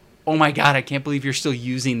like, oh my God, I can't believe you're still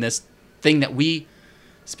using this thing that we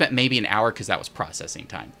spent maybe an hour because that was processing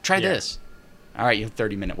time. Try this. All right, you have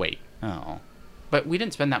 30-minute wait. Oh. but we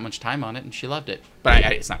didn't spend that much time on it, and she loved it. But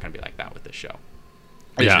it's not going to be like that with this show.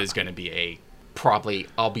 It is going to be probably,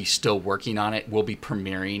 I'll be still working on it. We'll be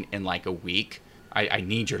premiering in like a week. I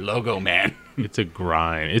need your logo, man. It's a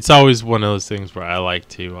grind. It's always one of those things where I like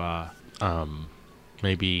to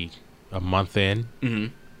maybe a month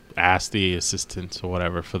in, ask the assistants or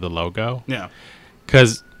whatever for the logo. Yeah.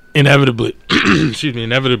 Because inevitably,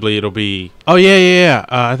 inevitably it'll be, oh, yeah.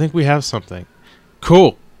 I think we have something.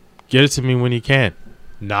 Cool. Get it to me when you can.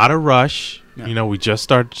 Not a rush. Yeah. You know, we just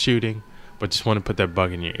started shooting, but just want to put that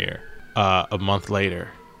bug in your ear. A month later,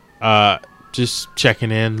 just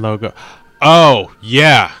checking in, logo. Oh,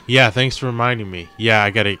 yeah. Thanks for reminding me. Yeah,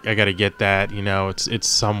 I gotta get that. You know, it's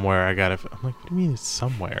somewhere. I'm like, what do you mean it's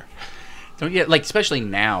somewhere? Don't get like, especially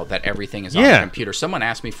now that everything is on the computer. Someone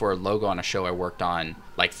asked me for a logo on a show I worked on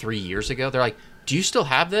like 3 years ago. They're like, "Do you still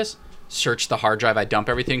have this?" Search the hard drive I dump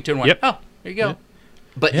everything to, and went, "Oh, there you go." Yep.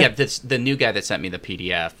 But the new guy that sent me the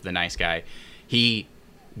PDF, the nice guy,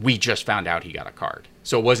 we just found out he got a card,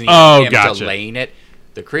 so it wasn't even him delaying it.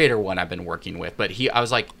 The creator one I've been working with, but I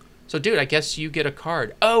was like, "So, dude, I guess you get a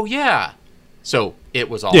card." Oh yeah. So it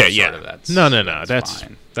was all sort of that. No.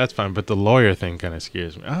 That's fine. But the lawyer thing kind of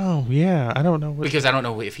scares me. Oh yeah, I don't know because I don't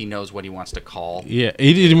know if he knows what he wants to call. Yeah,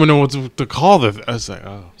 he didn't even know what to call I was like,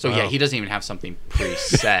 oh. So yeah, he doesn't even have something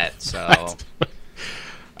preset. So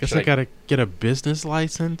guess I gotta get a business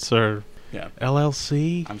license or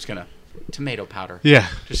LLC. I'm just gonna tomato powder. Yeah,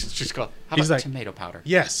 just call. How about tomato powder?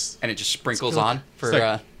 Yes, and it just sprinkles on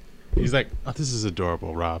for. He's like, oh, this is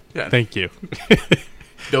adorable, Rob. Yeah. Thank you.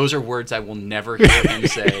 Those are words I will never hear him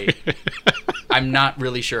say. I'm not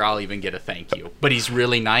really sure I'll even get a thank you. But he's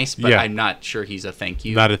really nice, but I'm not sure he's a thank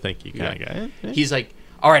you. Not a thank you kind of guy. He's like,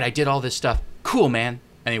 all right, I did all this stuff. Cool, man.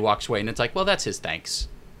 And he walks away, and it's like, well, that's his thanks.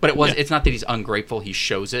 But it's not that he's ungrateful. He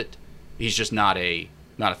shows it. He's just not a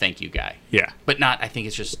thank you guy. Yeah. But I think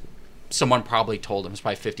it's just someone probably told him, it's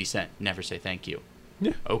probably 50 Cent, never say thank you.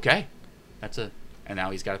 Yeah. Okay. And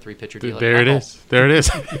now he's got a 3-pitcher deal. There it is.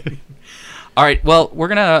 All right, well, we're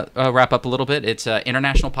going to wrap up a little bit. It's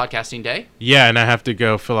International Podcasting Day. Yeah, and I have to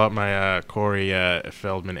go fill out my Corey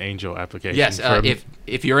Feldman Angel application. Yes,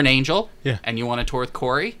 if you're an angel and you want to tour with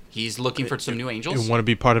Corey, he's looking for some new angels. You want to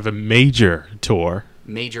be part of a major tour.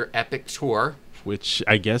 Major epic tour. Which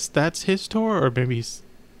I guess that's his tour, or maybe he's...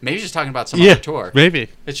 Maybe he's just talking about some other tour. Maybe.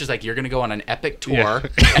 It's just like, you're going to go on an epic tour,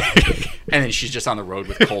 and then she's just on the road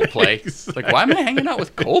with Coldplay. Exactly. Like, why am I hanging out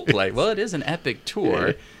with Coldplay? Well, it is an epic tour.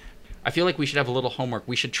 Yeah. I feel like we should have a little homework.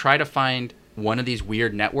 We should try to find one of these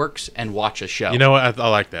weird networks and watch a show. You know what? I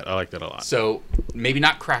like that. I like that a lot. So maybe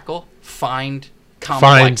not Crackle. Find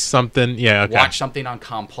Complex. Find something. Yeah, okay. Watch something on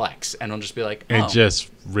Complex, and we'll just be like, and just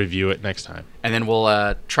review it next time. And then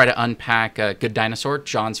we'll try to unpack Good Dinosaur,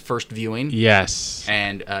 John's first viewing. Yes.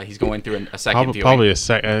 And he's going through a second viewing. Probably a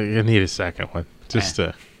second. I need a second one just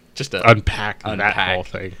to unpack that whole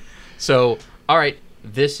thing. So, all right.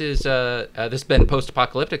 This has been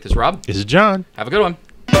Post-Apocalyptic. This is Rob. This is John. Have a good one.